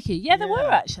 What, barbecue? Yeah, there were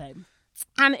Yeah. actually.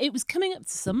 And it was coming up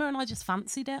to summer and I just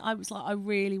fancied it. I was like, I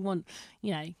really want,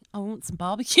 I want some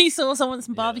barbecue sauce. I want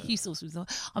some barbecue sauce.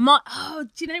 I might,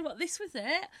 do you know what? This was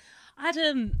it. I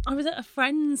was at a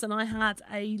friend's and I had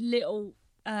a little,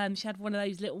 she had one of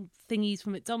those little thingies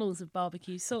from McDonald's of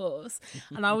barbecue sauce.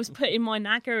 And I was putting my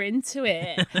nagger into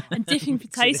it and dipping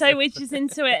potato wedges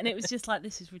into it. And it was just like,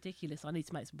 this is ridiculous. I need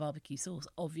to make some barbecue sauce,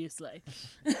 obviously.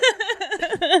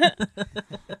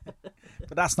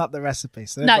 But that's not the recipe.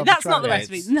 So No, everyone that's try not the it.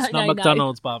 recipe. It's No, not no.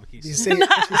 McDonald's barbecue You sauce. see,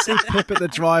 you see Pip at the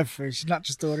drive-thru. She's not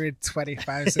just ordering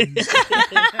 20,000.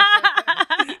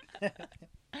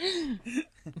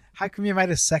 How come you made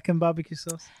a second barbecue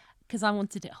sauce? Because I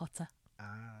wanted it hotter.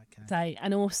 Okay. So,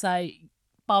 and also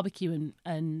barbecue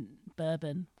and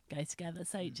bourbon go together,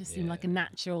 so it just seemed like a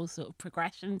natural sort of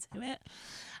progression to it.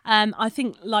 I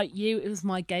think, like you, it was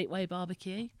my gateway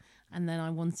barbecue, and then I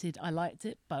liked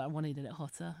it, but I wanted it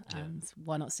hotter, and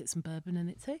why not stick some bourbon in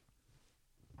it too?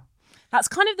 That's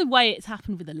kind of the way it's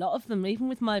happened with a lot of them, even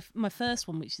with my first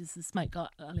one, which is the smoked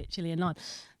garlic chili and lime,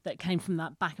 that came from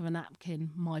that back of a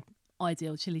napkin, my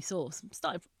ideal chili sauce.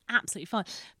 Started absolutely fine,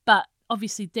 but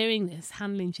obviously doing this,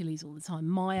 handling chilies all the time,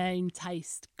 my own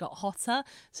taste got hotter.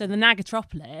 So the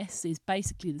Nagatropolis is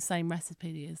basically the same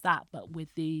recipe as that, but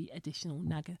with the additional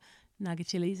Naga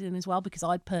chilies in as well, because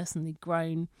I'd personally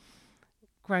grown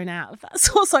out of that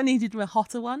sauce. I needed a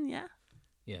hotter one, yeah.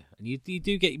 Yeah, and you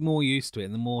do get more used to it,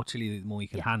 and the more chili, the more you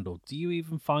can handle. Do you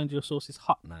even find your sauces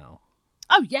hot now?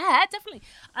 Oh yeah, definitely.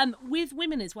 With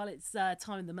women as well, it's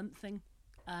time of the month thing.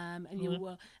 And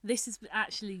this is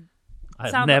actually.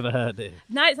 I've never heard it.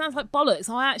 No, it sounds like bollocks.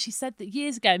 I actually said that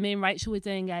years ago. Me and Rachel were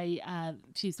doing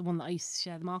she's the one that I used to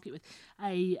share the market with,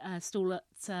 a stall at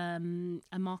a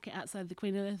market outside the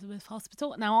Queen Elizabeth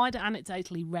Hospital. Now, I'd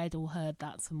anecdotally read or heard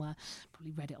that somewhere,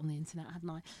 probably read it on the internet, hadn't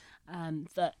I?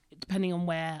 That depending on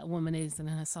where a woman is in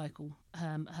her cycle,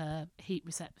 her heat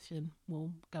reception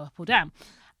will go up or down.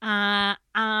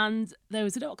 And there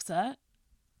was a doctor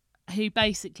who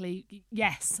basically,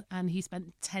 and he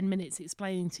spent 10 minutes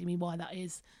explaining to me why that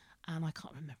is, and I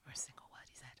can't remember a single word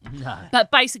he said. No. But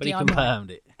basically, But he I'm right.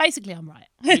 confirmed it. Basically, I'm right.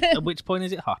 At which point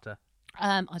is it hotter?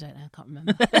 I don't know. I can't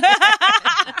remember.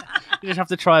 You just have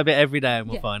to try a bit every day and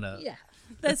we'll find out. Yeah.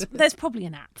 There's probably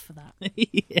an app for that.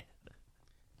 Yeah.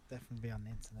 Definitely be on the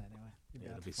internet anyway. You'll Yeah,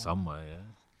 able it'll to be find somewhere, yeah.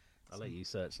 I'll let you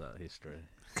search that history.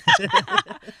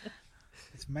 it.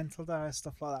 It's mental though, how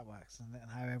stuff like that works, and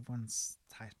how everyone's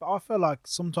taste. But I feel like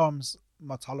sometimes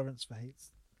my tolerance for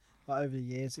heat's like over the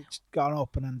years it's gone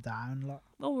up and down. Like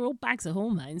Well, we're all bags of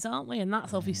hormones, aren't we? And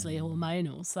that's obviously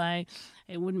hormonal, so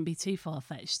it wouldn't be too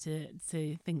far-fetched to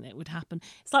think that it would happen.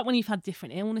 It's like when you've had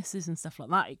different illnesses and stuff like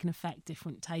that, it can affect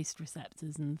different taste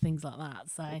receptors and things like that.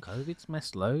 So COVID's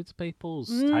messed loads of people's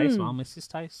taste. My missus'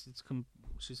 taste,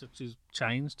 she's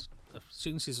changed. As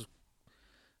soon as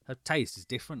her taste is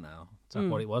different now. It's like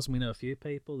what it was. We know a few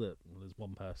people that there's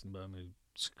one person who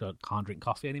can't drink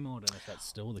coffee anymore. I don't know if that's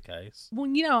still the case. Well,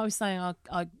 I was saying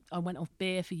I went off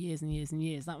beer for years and years and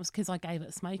years. That was because I gave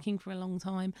up smoking for a long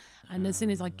time. And as soon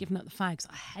as I'd given up the fags,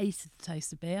 I hated the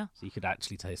taste of beer. So you could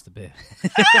actually taste the beer.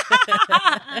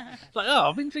 It's like, oh,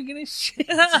 I've been drinking this shit.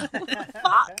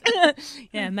 Fuck.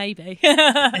 Yeah, maybe.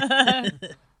 I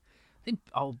think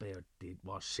old beer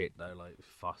was shit though, like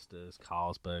Foster's,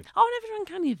 Carlsberg. Oh, I never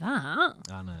drank any of that.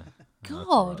 I know.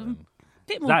 God, a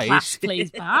bit more That is class, shit.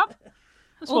 please, Bab.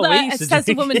 That's Although what we it used to says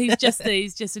the drink. woman who's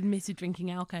just admitted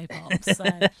drinking alcohol pops. So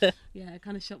yeah, I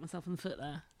kind of shot myself in the foot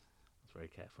there. I was very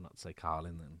careful not to say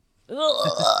Carlin then.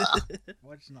 Ugh.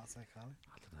 Why did you not say Carlin?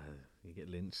 I don't know. You get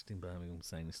lynched in Birmingham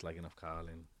saying you're slagging off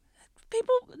Carlin.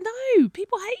 People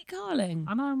hate Carling.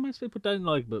 I know most people don't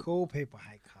like, but Cool people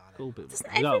hate Carlin. cool people.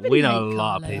 Doesn't We know everybody a hate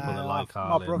lot of Carling? people that Yeah, like my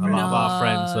Carlin. A brother- lot of our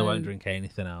friends that No. won't drink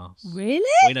anything else. Really?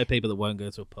 We know people that won't go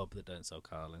to a pub that don't sell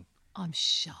Carlin. I'm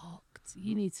shocked.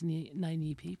 You need to know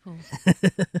new people.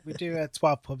 We do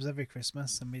 12 pubs every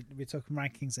Christmas, and we took them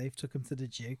around King's Eve, took them to the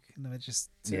Duke, and they were just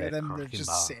two Yeah, of them. They're cracking just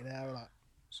bar. sitting there like,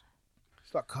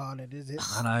 it's not Carlin, is it?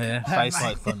 I know, yeah. Face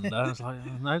like thunder. I was like,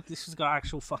 oh, no, this has got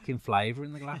actual fucking flavour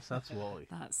in the glass. That's why.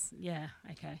 That's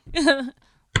okay.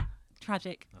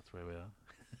 Tragic. That's where we are.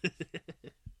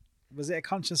 Was it a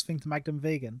conscious thing to make them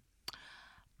vegan?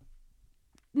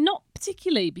 Not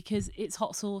particularly because it's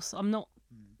hot sauce. I'm not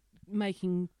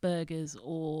making burgers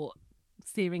or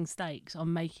searing steaks.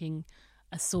 I'm making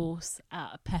a sauce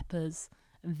out of peppers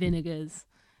and vinegars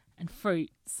and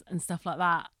fruits and stuff like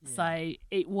that. So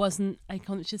it wasn't a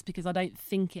conscious, because I don't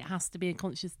think it has to be a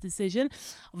conscious decision.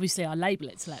 Obviously, I label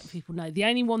it to let people know. The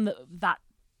only one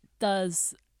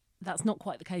that's not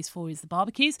quite the case for is the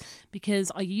barbecues,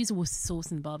 because I use a Worcester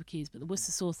sauce in the barbecues, but the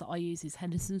Worcester sauce that I use is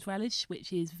Henderson's Relish,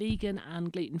 which is vegan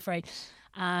and gluten-free.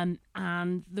 And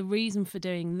the reason for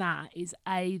doing that is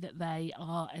that they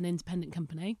are an independent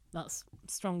company. That's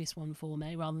the strongest one for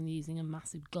me, rather than using a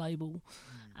massive global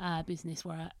business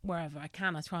wherever I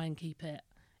can. I try and keep it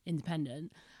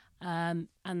independent.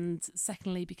 And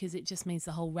secondly, because it just means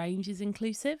the whole range is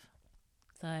inclusive.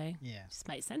 So Yeah. just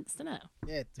makes sense, doesn't it?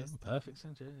 Yeah, it does. Perfect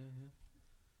sense, yeah.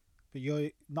 But you're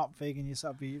not vegan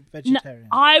yourself, but you're No, vegetarian.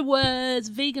 I was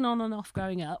vegan on and off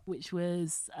growing up, which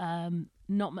was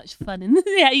not much fun in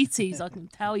the 80s, I can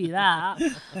tell you that.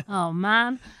 Oh,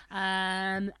 man.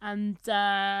 And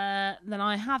then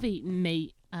I have eaten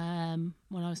meat when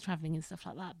I was travelling and stuff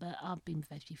like that, but I've been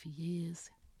veggie for years.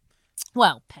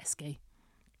 Well, pesky.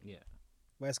 Yeah.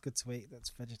 Where's good to eat that's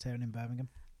vegetarian in Birmingham?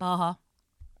 Baja.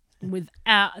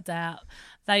 Without a doubt.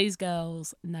 Those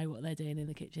girls know what they're doing in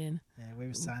the kitchen. Yeah, we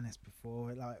were saying this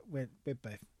before. Like we're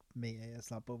both meat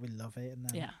eaters, like, but we love it. And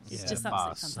Yeah, it's Yeah, just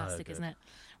Baja's absolutely so fantastic, good. isn't it?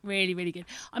 Really, really good.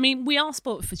 I mean, we are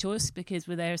spoilt for choice because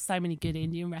there are so many good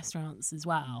Indian restaurants as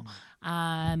well,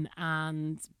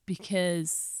 and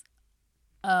because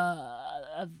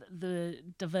of the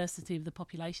diversity of the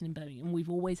population in Birmingham,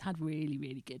 we've always had really,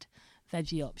 really good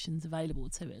veggie options available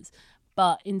to us.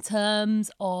 But in terms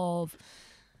of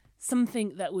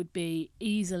something that would be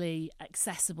easily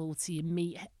accessible to your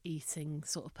meat eating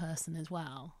sort of person as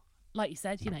well. Like you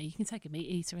said, you can take a meat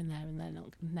eater in there and they're not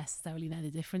necessarily know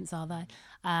the difference, are they?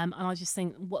 And I just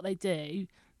think what they do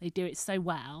it so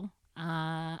well,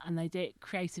 and they do it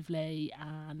creatively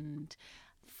and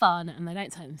fun, and they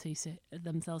don't take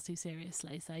themselves too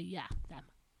seriously. So yeah, them.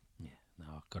 Yeah. No,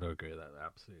 I've got to agree with that. I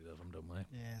absolutely love them, don't we?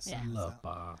 Yeah, so Yeah. Love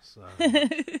bars. So.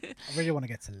 I really want to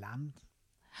get to land.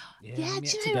 Yeah, I'm do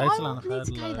yet you to know, go I to land. I've need heard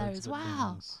to go there loads as of good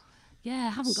well. things. Yeah, I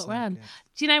haven't got So round. good.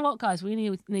 Do you know what, guys? We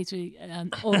need to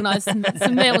organise some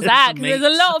meals out, because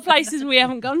there's a lot of places we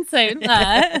haven't gone to, isn't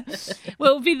there?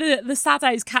 Well, it'll be the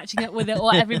Sados catching up with it,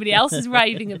 what everybody else is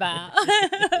raving about.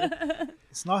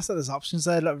 It's nice that there's options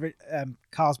there. Like,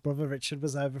 Carl's brother Richard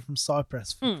was over from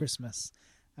Cyprus for Christmas,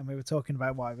 and we were talking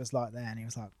about what it was like there, and he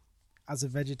was like, as a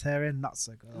vegetarian, not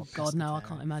so good. Oh God, no, I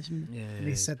can't imagine. Yeah. And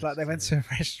he said, like, they went to a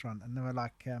restaurant and they were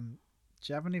like, do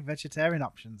you have any vegetarian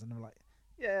options? And they were like,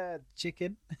 yeah,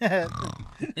 chicken. And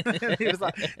he was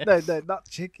like, no, not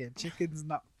chicken. Chicken's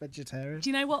not vegetarian.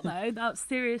 Do you know what though? That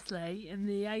seriously, in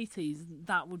the 80s,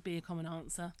 that would be a common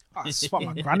answer. Oh, that's what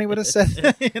my granny would have said.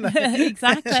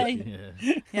 Exactly. Yeah.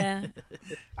 Yeah,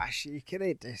 Actually, you can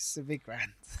eat this. It'd be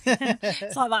grand.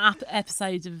 it's like that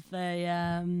episode of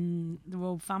the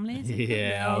Royal Family. Is it?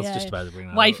 Yeah, I was just about to bring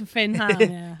that Wafer up. thin ham.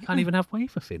 Yeah. Can't even have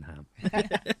wafer thin ham.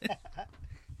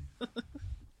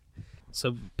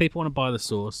 So people want to buy the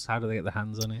sauce. How do they get their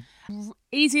hands on it?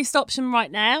 Easiest option right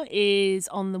now is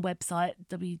on the website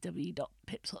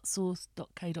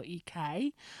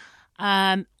www.pipshotsauce.co.uk.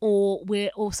 Or we're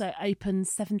also open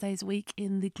 7 days a week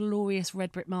in the glorious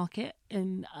Red Brick Market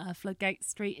in Floodgate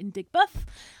Street in Digbeth.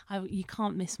 You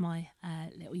can't miss my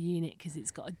little unit because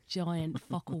it's got a giant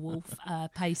focal wolf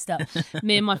paste up.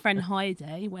 Me and my friend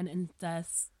Heidi went and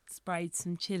sprayed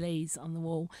some chilies on the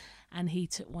wall, and he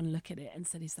took one look at it and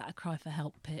said, "Is that a cry for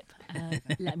help, Pip?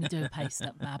 Let me do a paste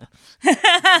up, Bab."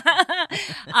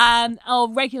 Our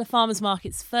regular farmers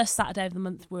markets, first Saturday of the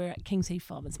month we're at King's Heath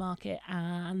Farmers Market,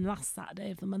 and last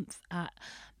Saturday of the month at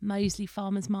Moseley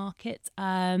Farmers Market.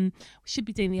 We should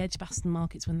be doing the Edgbaston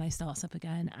markets when they start up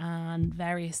again, and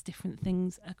various different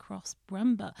things across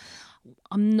Brumber.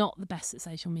 I'm not the best at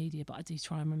social media, but I do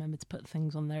try and remember to put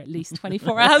things on there at least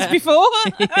 24 hours before.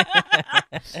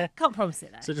 Can't promise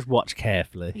it though. So just watch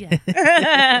carefully.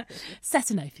 Yeah.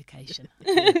 Set a notification.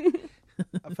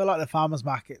 I feel like the farmers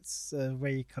markets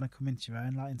where you kind of come into your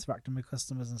own, like interacting with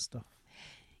customers and stuff.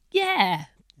 Yeah.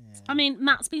 I mean,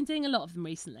 Matt's been doing a lot of them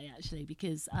recently, actually,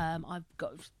 because I've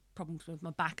got problems with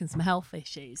my back and some health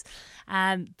issues.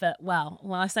 But, well,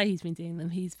 when I say he's been doing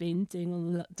them, he's been doing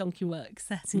all the donkey work,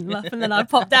 setting them up, and then I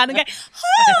pop down and go,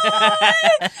 "Hi!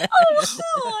 Oh,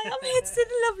 hi! I'm here to do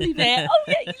the lovely bit. Oh,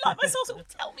 yeah, you like my sauce? Oh,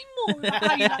 tell me more about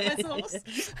how you like my sauce."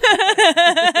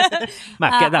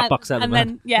 Matt, get that box out of the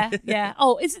and then, yeah.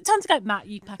 Oh, is it time to go? Matt,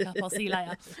 you pack up. I'll see you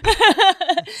later.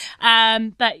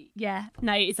 But, yeah,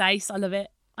 no, it's ace. I love it.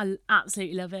 I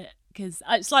absolutely love it. Because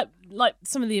it's like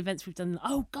some of the events we've done.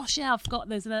 Oh gosh, yeah, I forgot.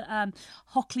 There's a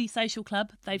Hockley Social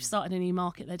Club. They've started a new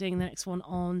market. They're doing the next one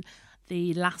on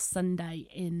the last Sunday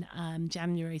in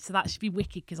January. So that should be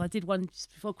wicked. Because I did one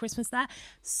just before Christmas there.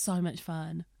 So much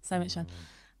fun.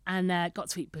 And got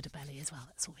to eat Buddha belly as well.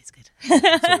 That's always good.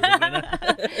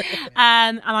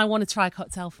 And I want to try a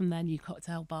cocktail from their new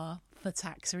cocktail bar for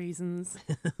tax reasons.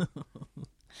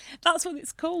 That's what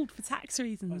it's called, for tax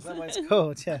reasons. Is that what it's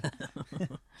called? Yeah.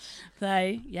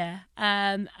 So yeah,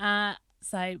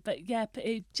 but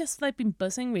it just, they've been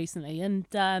buzzing recently, and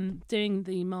doing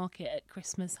the market at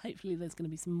Christmas. Hopefully, there's going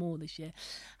to be some more this year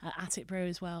at Attic Brew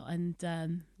as well. And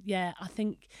I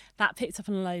think that picked up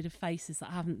on a load of faces that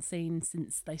I haven't seen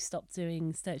since they stopped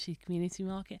doing Sturchley Community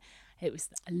Market. It was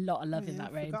a lot of love in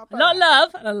that room. A lot of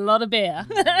love and a lot of beer.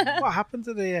 What happened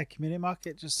to the community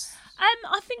market? Just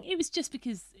I think it was just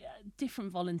because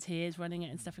different volunteers running it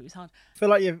and stuff. It was hard. I feel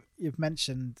like you've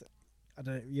mentioned, I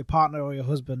don't know, your partner or your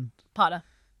husband. Partner.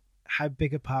 How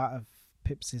big a part of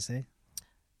Pips is he?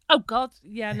 Oh God,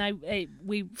 yeah, no,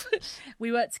 we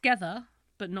work together,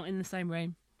 but not in the same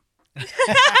room. Yeah,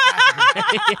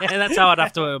 that's how I'd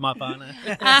have to work with my partner.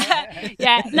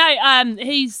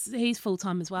 He's full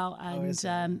time as well, and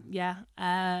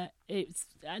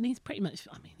and he's pretty much.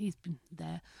 I mean, he's been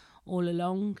there all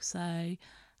along. So,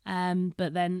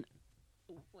 but then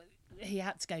he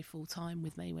had to go full time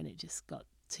with me when it just got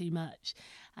too much,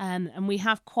 and we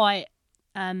have quite.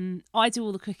 I do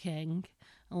all the cooking,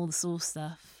 all the sauce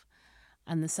stuff,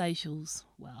 and the socials.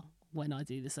 Well, when I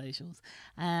do the socials,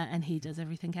 and he does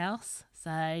everything else.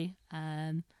 So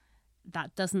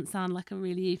that doesn't sound like a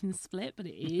really even split, but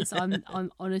it is.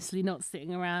 I'm honestly not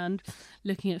sitting around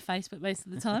looking at Facebook most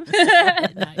of the time.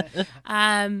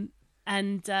 No.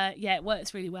 It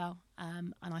works really well.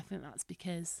 And I think that's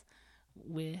because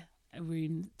we're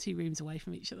two rooms away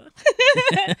from each other.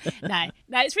 No,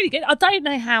 it's really good. I don't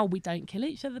know how we don't kill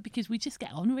each other, because we just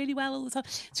get on really well all the time.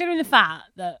 It's really the fact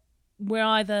that we're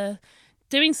either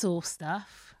doing sauce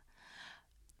stuff,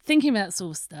 thinking about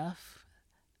sauce stuff,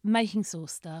 making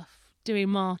sauce stuff, doing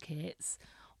markets,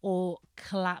 or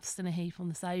collapsed in a heap on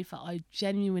the sofa.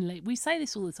 We say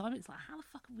this all the time. It's like, how the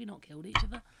fuck have we not killed each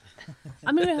other?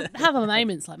 I mean, we have our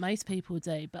moments like most people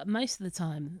do, but most of the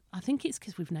time, I think it's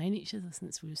because we've known each other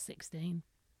since we were 16.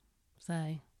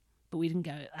 So, but we didn't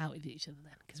go out with each other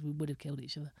then, because we would have killed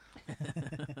each other.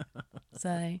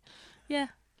 So, yeah.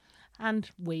 And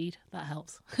weed, that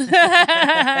helps. It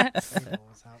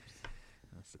always helps.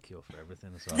 That's the cure for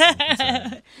everything as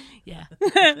well. Yeah.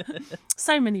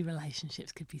 So many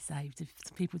relationships could be saved if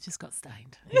people just got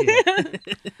stoned. Yeah.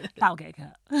 That'll get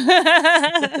cut.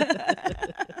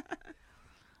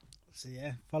 So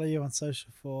yeah, follow you on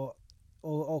social for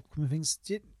all upcoming things.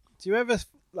 Do you ever,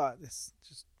 like this,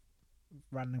 just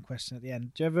random question at the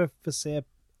end, do you ever foresee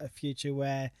a future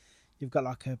where you've got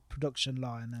like a production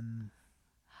line and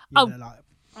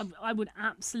I would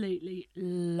absolutely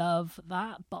love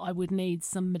that, but I would need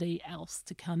somebody else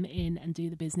to come in and do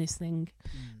the business thing,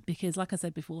 because like I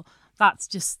said before, that's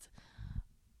just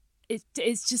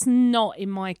it's just not in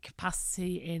my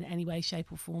capacity in any way, shape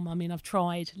or form. I mean, I've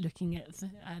tried looking at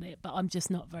it, but I'm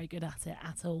just not very good at it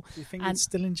at all. Do you think you'd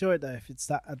still enjoy it though if it's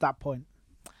at that point?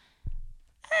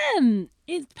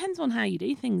 It depends on how you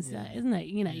do things, though, isn't it?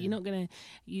 You know, you're not gonna,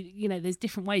 you know, there's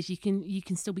different ways you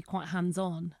can still be quite hands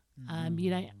on. You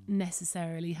don't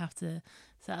necessarily have to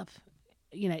set up.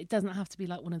 You know, it doesn't have to be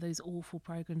like one of those awful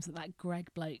programs that Greg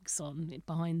bloke's on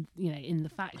behind, you know, in the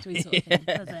factory sort of thing,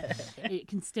 does it? It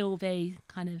can still be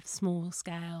kind of small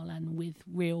scale and with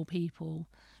real people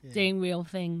doing real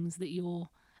things that you're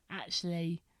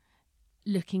actually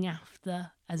looking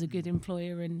after as a good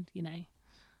employer, and, you know,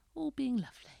 all being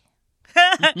lovely.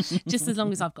 Just as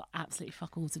long as I've got absolutely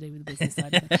fuck all to do with the business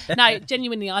side of it. No,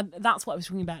 genuinely, that's what I was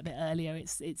talking about a bit earlier.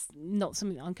 It's not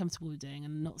something that I'm comfortable with doing,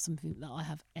 and not something that I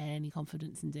have any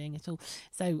confidence in doing at all.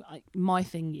 So my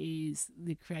thing is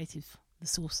the creative, the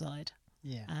source side.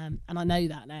 Yeah. And I know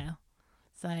that now.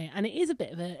 So, and it is a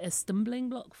bit of a stumbling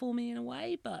block for me in a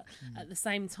way, but at the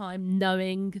same time,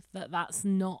 knowing that that's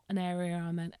not an area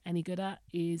I'm any good at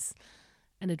is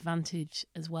an advantage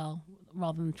as well,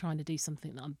 rather than trying to do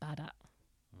something that I'm bad at.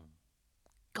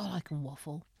 God, I can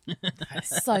waffle.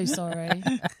 So sorry.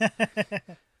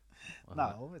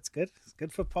 No, it's good. It's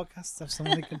good for podcasts to have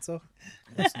someone who can talk.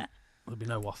 There'll be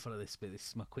no waffle at this bit. This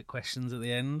is my quick questions at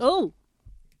the end. Oh,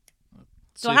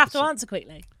 do I have to answer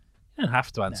quickly? You don't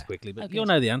have to answer quickly, but Okay. you'll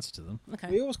know the answer to them. Okay.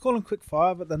 We always call them quick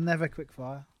fire, but they're never quick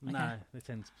fire. No, they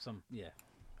tend to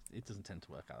it doesn't tend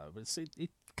to work out though, but it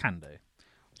can do.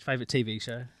 What's your favourite TV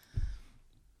show?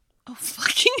 Oh,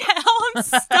 fucking hell, I'm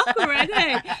stuck already.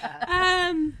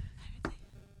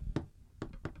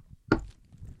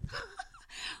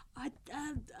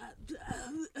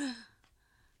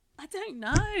 I don't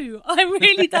know. I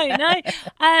really don't know.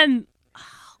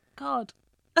 Oh, God.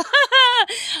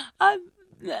 I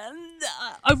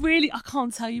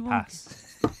can't tell you one.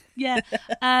 Pass. Yeah.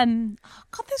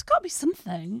 God, there's got to be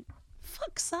something.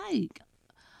 Fuck's sake.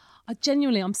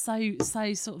 I'm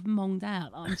so sort of monged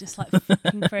out that I'm just like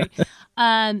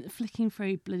flicking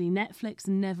through bloody Netflix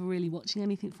and never really watching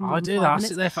anything from. I do that. I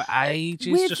sit there for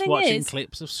ages Weird just thing watching is,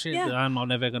 clips of shit yeah, that I'm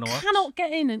never going to watch. Cannot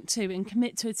get into and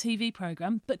commit to a TV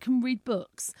program, but can read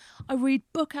books. I read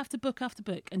book after book after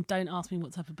book, and don't ask me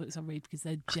what type of books I read because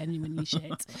they're genuinely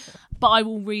shit. But I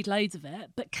will read loads of it,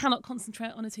 but cannot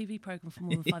concentrate on a TV program for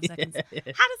more than 5 seconds.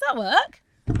 How does that work?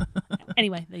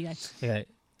 Anyway, there you go. Okay,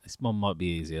 this one might be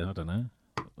easier. I don't know.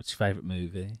 What's your favourite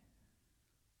movie?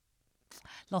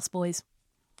 Lost Boys.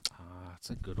 That's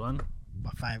a good one.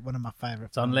 One of my favourite.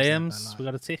 It's on films Liam's. ever, We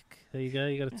got a tick. There you go.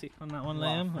 You got a tick on that one,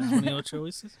 Liam. That's Wow. one of your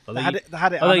choices. They had it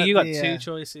Although on you at got the, two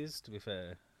choices, to be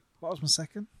fair. What was my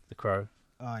second? The Crow.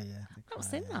 Oh yeah, The I've not Crow,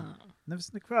 seen yeah. that. Never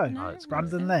seen The Crow. No, it's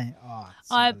Brandon Lee. Oh,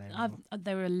 it's I've, unbelievable.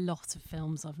 there are a lot of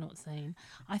films I've not seen.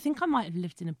 I think I might have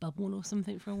lived in a bubble or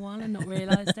something for a while and not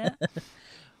realised it.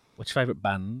 What's your favourite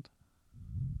band?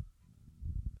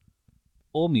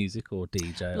 Or music or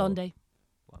DJ? Blondie.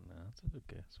 Or... Well, no, that's a good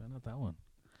guess. I know that one.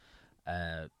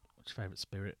 What's your favourite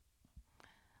spirit?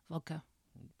 Vodka.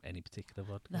 Any particular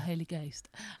vodka? The Holy Ghost.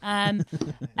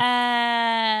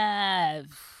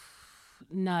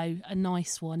 No, a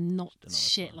nice one, not Just a nice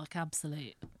shit one. like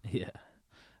Absolute. Yeah.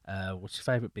 What's your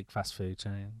favourite big fast food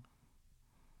chain?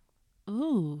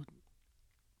 Ooh.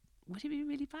 Would it be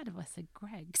really bad if I said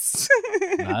Greg's?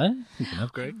 No? You can have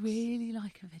I Greg's. really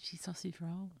like a veggie sausage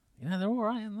roll. Yeah, they're all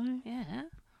right, aren't they? Yeah.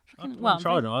 I Well,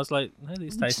 tried them. I was like, no,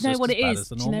 these do taste you know just what as it bad is? as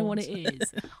the Do you know normal what ones. it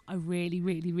is? I really,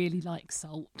 really, really like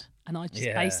salt, and I just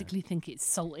Yeah. basically think it's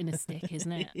salt in a stick,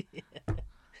 isn't it?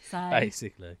 So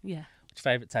Basically. yeah. What's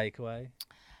your favourite takeaway?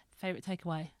 Favorite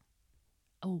takeaway?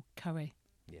 Oh, curry,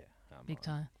 Yeah. big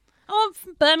time. Oh, I'm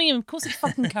from Birmingham. Of course, it's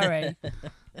fucking curry.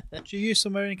 Do you use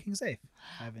somewhere in King's Eve?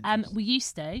 I have interest. We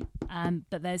used to,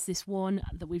 but there's this one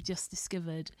that we've just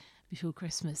discovered before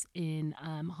Christmas in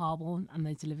Harborne, and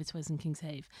they deliver to us in King's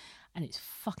Heath, and it's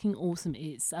fucking awesome.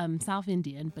 It's South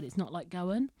Indian, but it's not like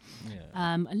Goan.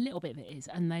 Yeah. A little bit of it is,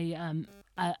 and they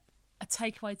a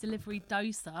takeaway delivery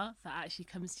dosa that actually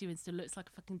comes to you and still looks like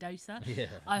a fucking dosa. Yeah.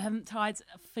 I haven't tried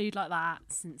food like that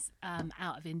since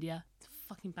out of India. It's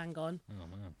fucking bang on. Oh,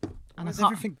 man. And Is I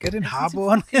can't- everything good in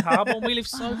Harborne? Harborne, we live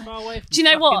so far away from Do you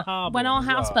know fucking what? Harborne When our as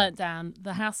house well. burnt down,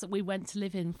 the house that we went to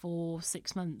live in for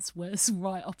 6 months was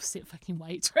right opposite fucking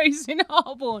Waitrose in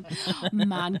Harborne.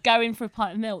 Man, going for a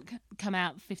pint of milk, come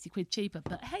out 50 quid cheaper.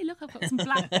 But hey, look, I've got some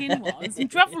black quinoa and some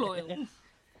truffle oil.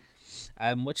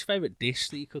 What's your favourite dish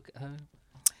that you cook at home?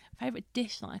 Favourite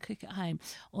dish that I cook at home?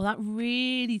 Well, that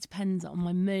really depends on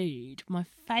my mood. My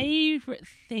favourite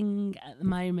thing at the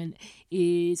moment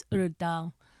is urad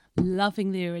dal.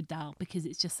 Loving the urad dal because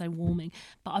it's just so warming.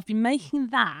 But I've been making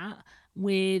that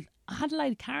with I had a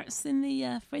load of carrots in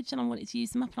the fridge and I wanted to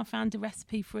use them up, and I found a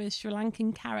recipe for a Sri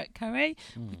Lankan carrot curry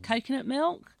with coconut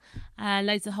milk and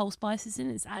loads of whole spices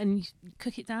in it, and you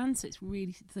cook it down so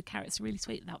the carrots are really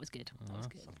sweet. That was good. That was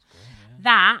good.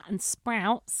 That and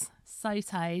sprouts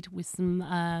sautéed with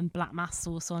some black mass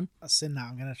sauce on. I've seen that.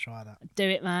 I'm going to try that. Do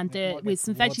it, man. Do it with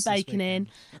some veggie bacon in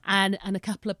and a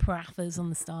couple of paraffas on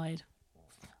the side.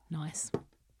 Nice.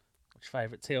 What's your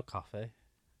favourite, tea or coffee?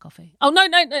 Coffee. Oh, no.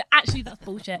 Actually, that's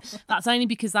bullshit. That's only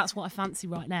because that's what I fancy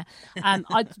right now.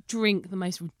 I drink the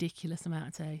most ridiculous amount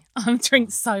of tea. I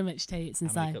drink so much tea. It's How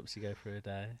insane. many cups you go through a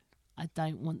day? I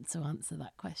don't want to answer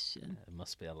that question. It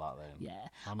must be a lot then. Yeah.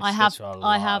 How I much have. goes through a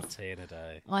I lot have. of tea in a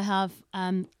day? I have.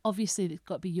 Obviously, it's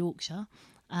got to be Yorkshire.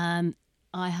 I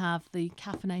have the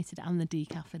caffeinated and the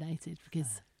decaffeinated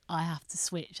because I have to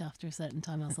switch after a certain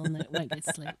time, else I'll won't get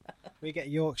to sleep. We get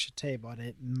Yorkshire tea, but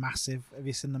it massive. Have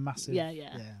you seen the massive? Yeah.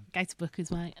 Go to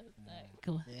Booker's, mate.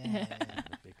 Cool. Yeah.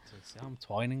 Big tea. I'm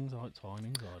Twinings. I like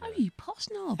Twinings. Oh, you posh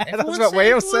knob. That's what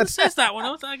we all Everyone said. says that when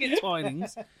I get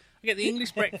Twinings. I get the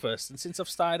English breakfast, and since I've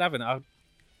started having it,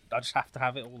 I just have to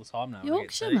have it all the time now. when I get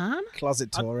Yorkshire, tea. man.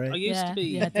 Closet Tory. I used to be.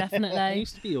 Yeah, definitely. I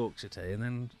used to be Yorkshire tea, and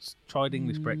then tried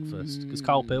English breakfast because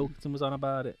Carl Pilkington was on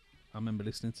about it. I remember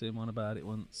listening to him on about it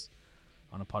once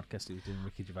on a podcast he was doing,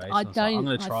 Ricky Gervais. I and was like, I'm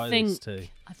going to I try think, this too.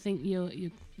 I think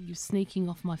you're sneaking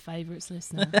off my favourites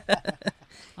list now.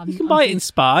 You can buy it in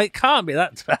Spa. It can't be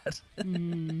that bad.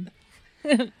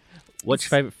 What's your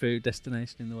favourite food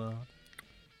destination in the world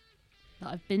that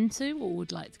I've been to or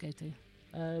would like to go to?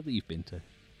 that you've been to?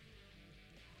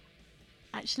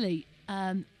 Actually,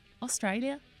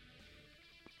 Australia.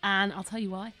 And I'll tell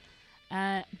you why.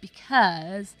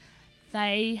 Because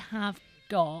they have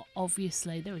got,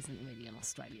 obviously, there isn't really an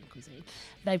Australian cuisine.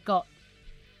 They've got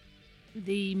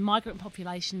the migrant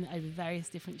population over various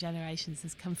different generations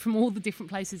has come from all the different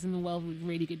places in the world with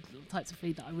really good types of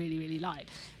food that I really, really like.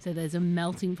 So there's a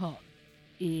melting pot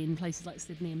in places like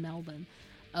Sydney and Melbourne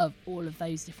of all of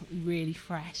those different really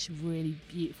fresh, really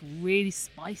beautiful, really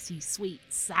spicy, sweet,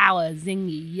 sour,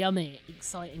 zingy, yummy,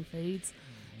 exciting foods.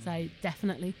 So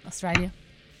definitely Australia.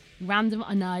 Random,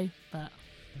 I know, but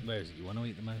Where is it you want to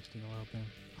eat the most in the world then?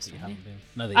 That you Australia. haven't been?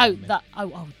 No, that you haven't been. I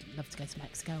would love to go to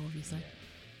Mexico, obviously.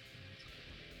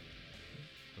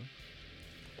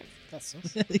 That's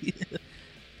us. That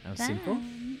was simple.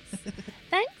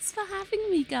 Thanks for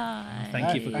having me, guys.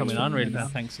 Thank you for Thanks coming for on. Really coming bad. on.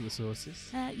 Thanks for the sauces.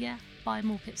 Yeah, buy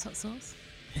more Pips Hot Sauce.